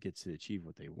 right? That gets to achieve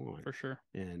what they want. For sure.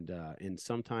 And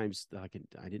sometimes I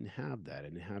didn't have that. I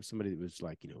didn't have somebody that was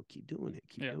like, keep doing it,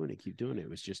 keep doing it. It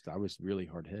was just, I was really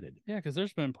hard headed. Yeah. Cause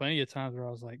there's been plenty of times where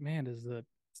I was like, man, is the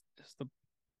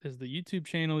is the YouTube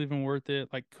channel even worth it?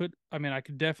 Like, I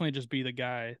could definitely just be the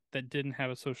guy that didn't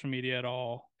have a social media at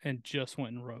all and just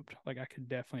went and roped. Like, I could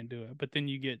definitely do it. But then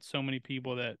you get so many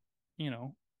people that,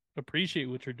 appreciate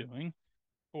what you're doing,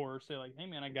 or say like, hey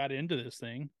man, I got into this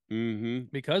thing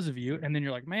because of you. And then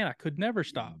you're like, man, I could never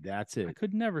stop. That's it. I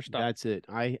could never stop. That's it.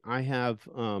 I have,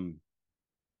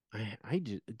 I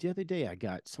just, the other day I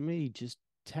got somebody just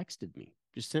texted me,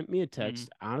 just sent me a text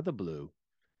out of the blue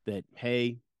that,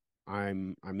 hey,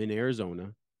 I'm in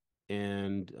Arizona,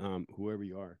 and whoever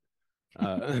you are,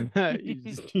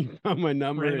 you found my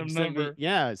number. Random number.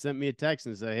 Sent me a text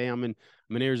and said, hey, I'm in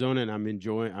Arizona, and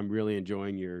I'm really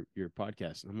enjoying your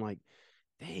podcast. And I'm like,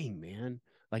 dang, man.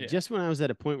 Like, just when I was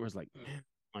at a point where it's like, man,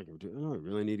 like, I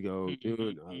really need to go do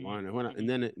it. And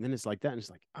then it's like that, and it's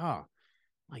like,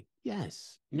 like,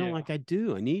 yes, like I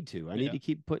do. I need to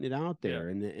keep putting it out there,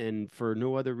 and for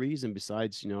no other reason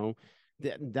besides,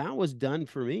 that was done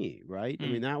for me, right? I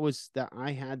mean, that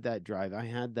I had that drive. I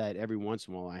had that every once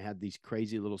in a while. I had these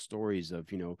crazy little stories of,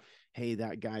 hey,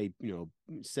 that guy,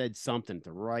 said something at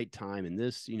the right time, and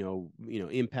this,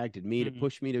 impacted me to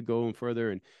push me to go further.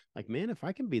 And like, man, if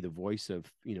I can be the voice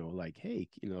of, like, hey,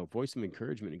 voice of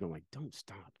encouragement, and go like, don't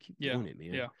stop, keep doing it,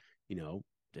 man.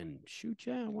 Then shoot,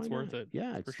 why it's not? Worth it.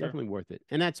 Yeah, it's definitely worth it.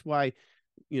 And that's why,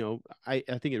 I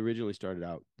think it originally started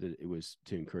out that it was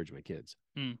to encourage my kids.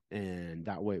 And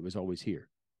that way it was always here,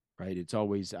 right? It's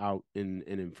always out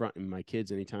in front of my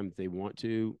kids anytime that they want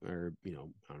to, or,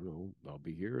 I don't know, I'll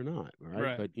be here or not,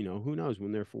 right? But, who knows,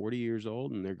 when they're 40 years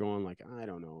old and they're going like, I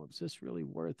don't know, is this really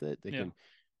worth it?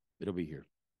 It'll be here.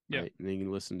 Right. And they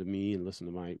can listen to me and listen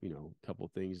to my, couple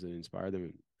of things that inspire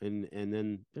them. And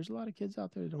then there's a lot of kids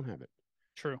out there that don't have it.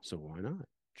 True. So why not?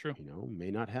 True.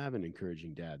 May not have an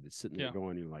encouraging dad that's sitting there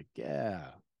going, you're like,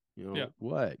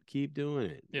 what? Keep doing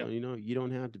it. Yeah. You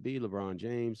don't have to be LeBron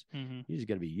James. You just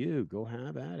got to be you. Go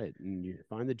have at it, and you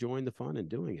find the joy and the fun in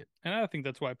doing it. And I think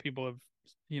that's why people have,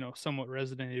 somewhat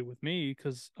resonated with me,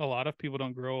 because a lot of people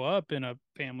don't grow up in a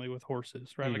family with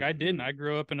horses, right? Like I didn't. I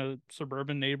grew up in a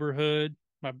suburban neighborhood.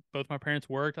 Both my parents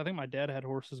worked. I think my dad had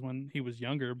horses when he was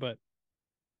younger, but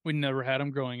we never had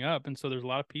them growing up. And so there's a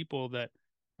lot of people that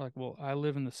are like, well, I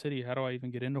live in the city. How do I even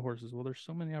get into horses? Well, there's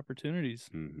so many opportunities.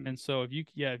 And so if you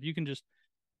can just,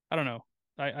 I don't know,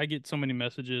 I get so many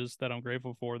messages that I'm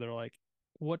grateful for. They're like,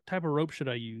 what type of rope should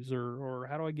I use? Or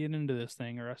how do I get into this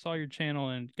thing? Or I saw your channel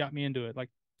and got me into it. Like,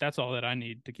 that's all that I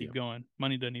need to keep going.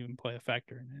 Money doesn't even play a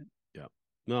factor in it. Yeah.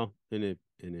 No, and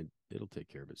it'll take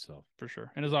care of itself. For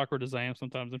sure. And as awkward as I am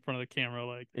sometimes in front of the camera,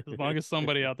 like, as long as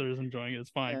somebody out there is enjoying it,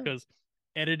 it's fine. Because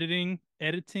editing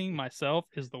myself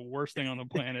is the worst thing on the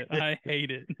planet. I hate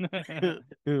it.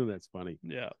 That's funny.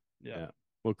 Yeah.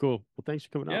 Well, cool. Well, thanks for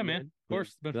coming on, man. Of course,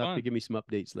 it's been fun. You'll have to give me some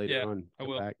updates later on. I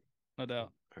will. Back. No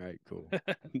doubt. All right, cool.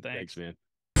 Thanks, man.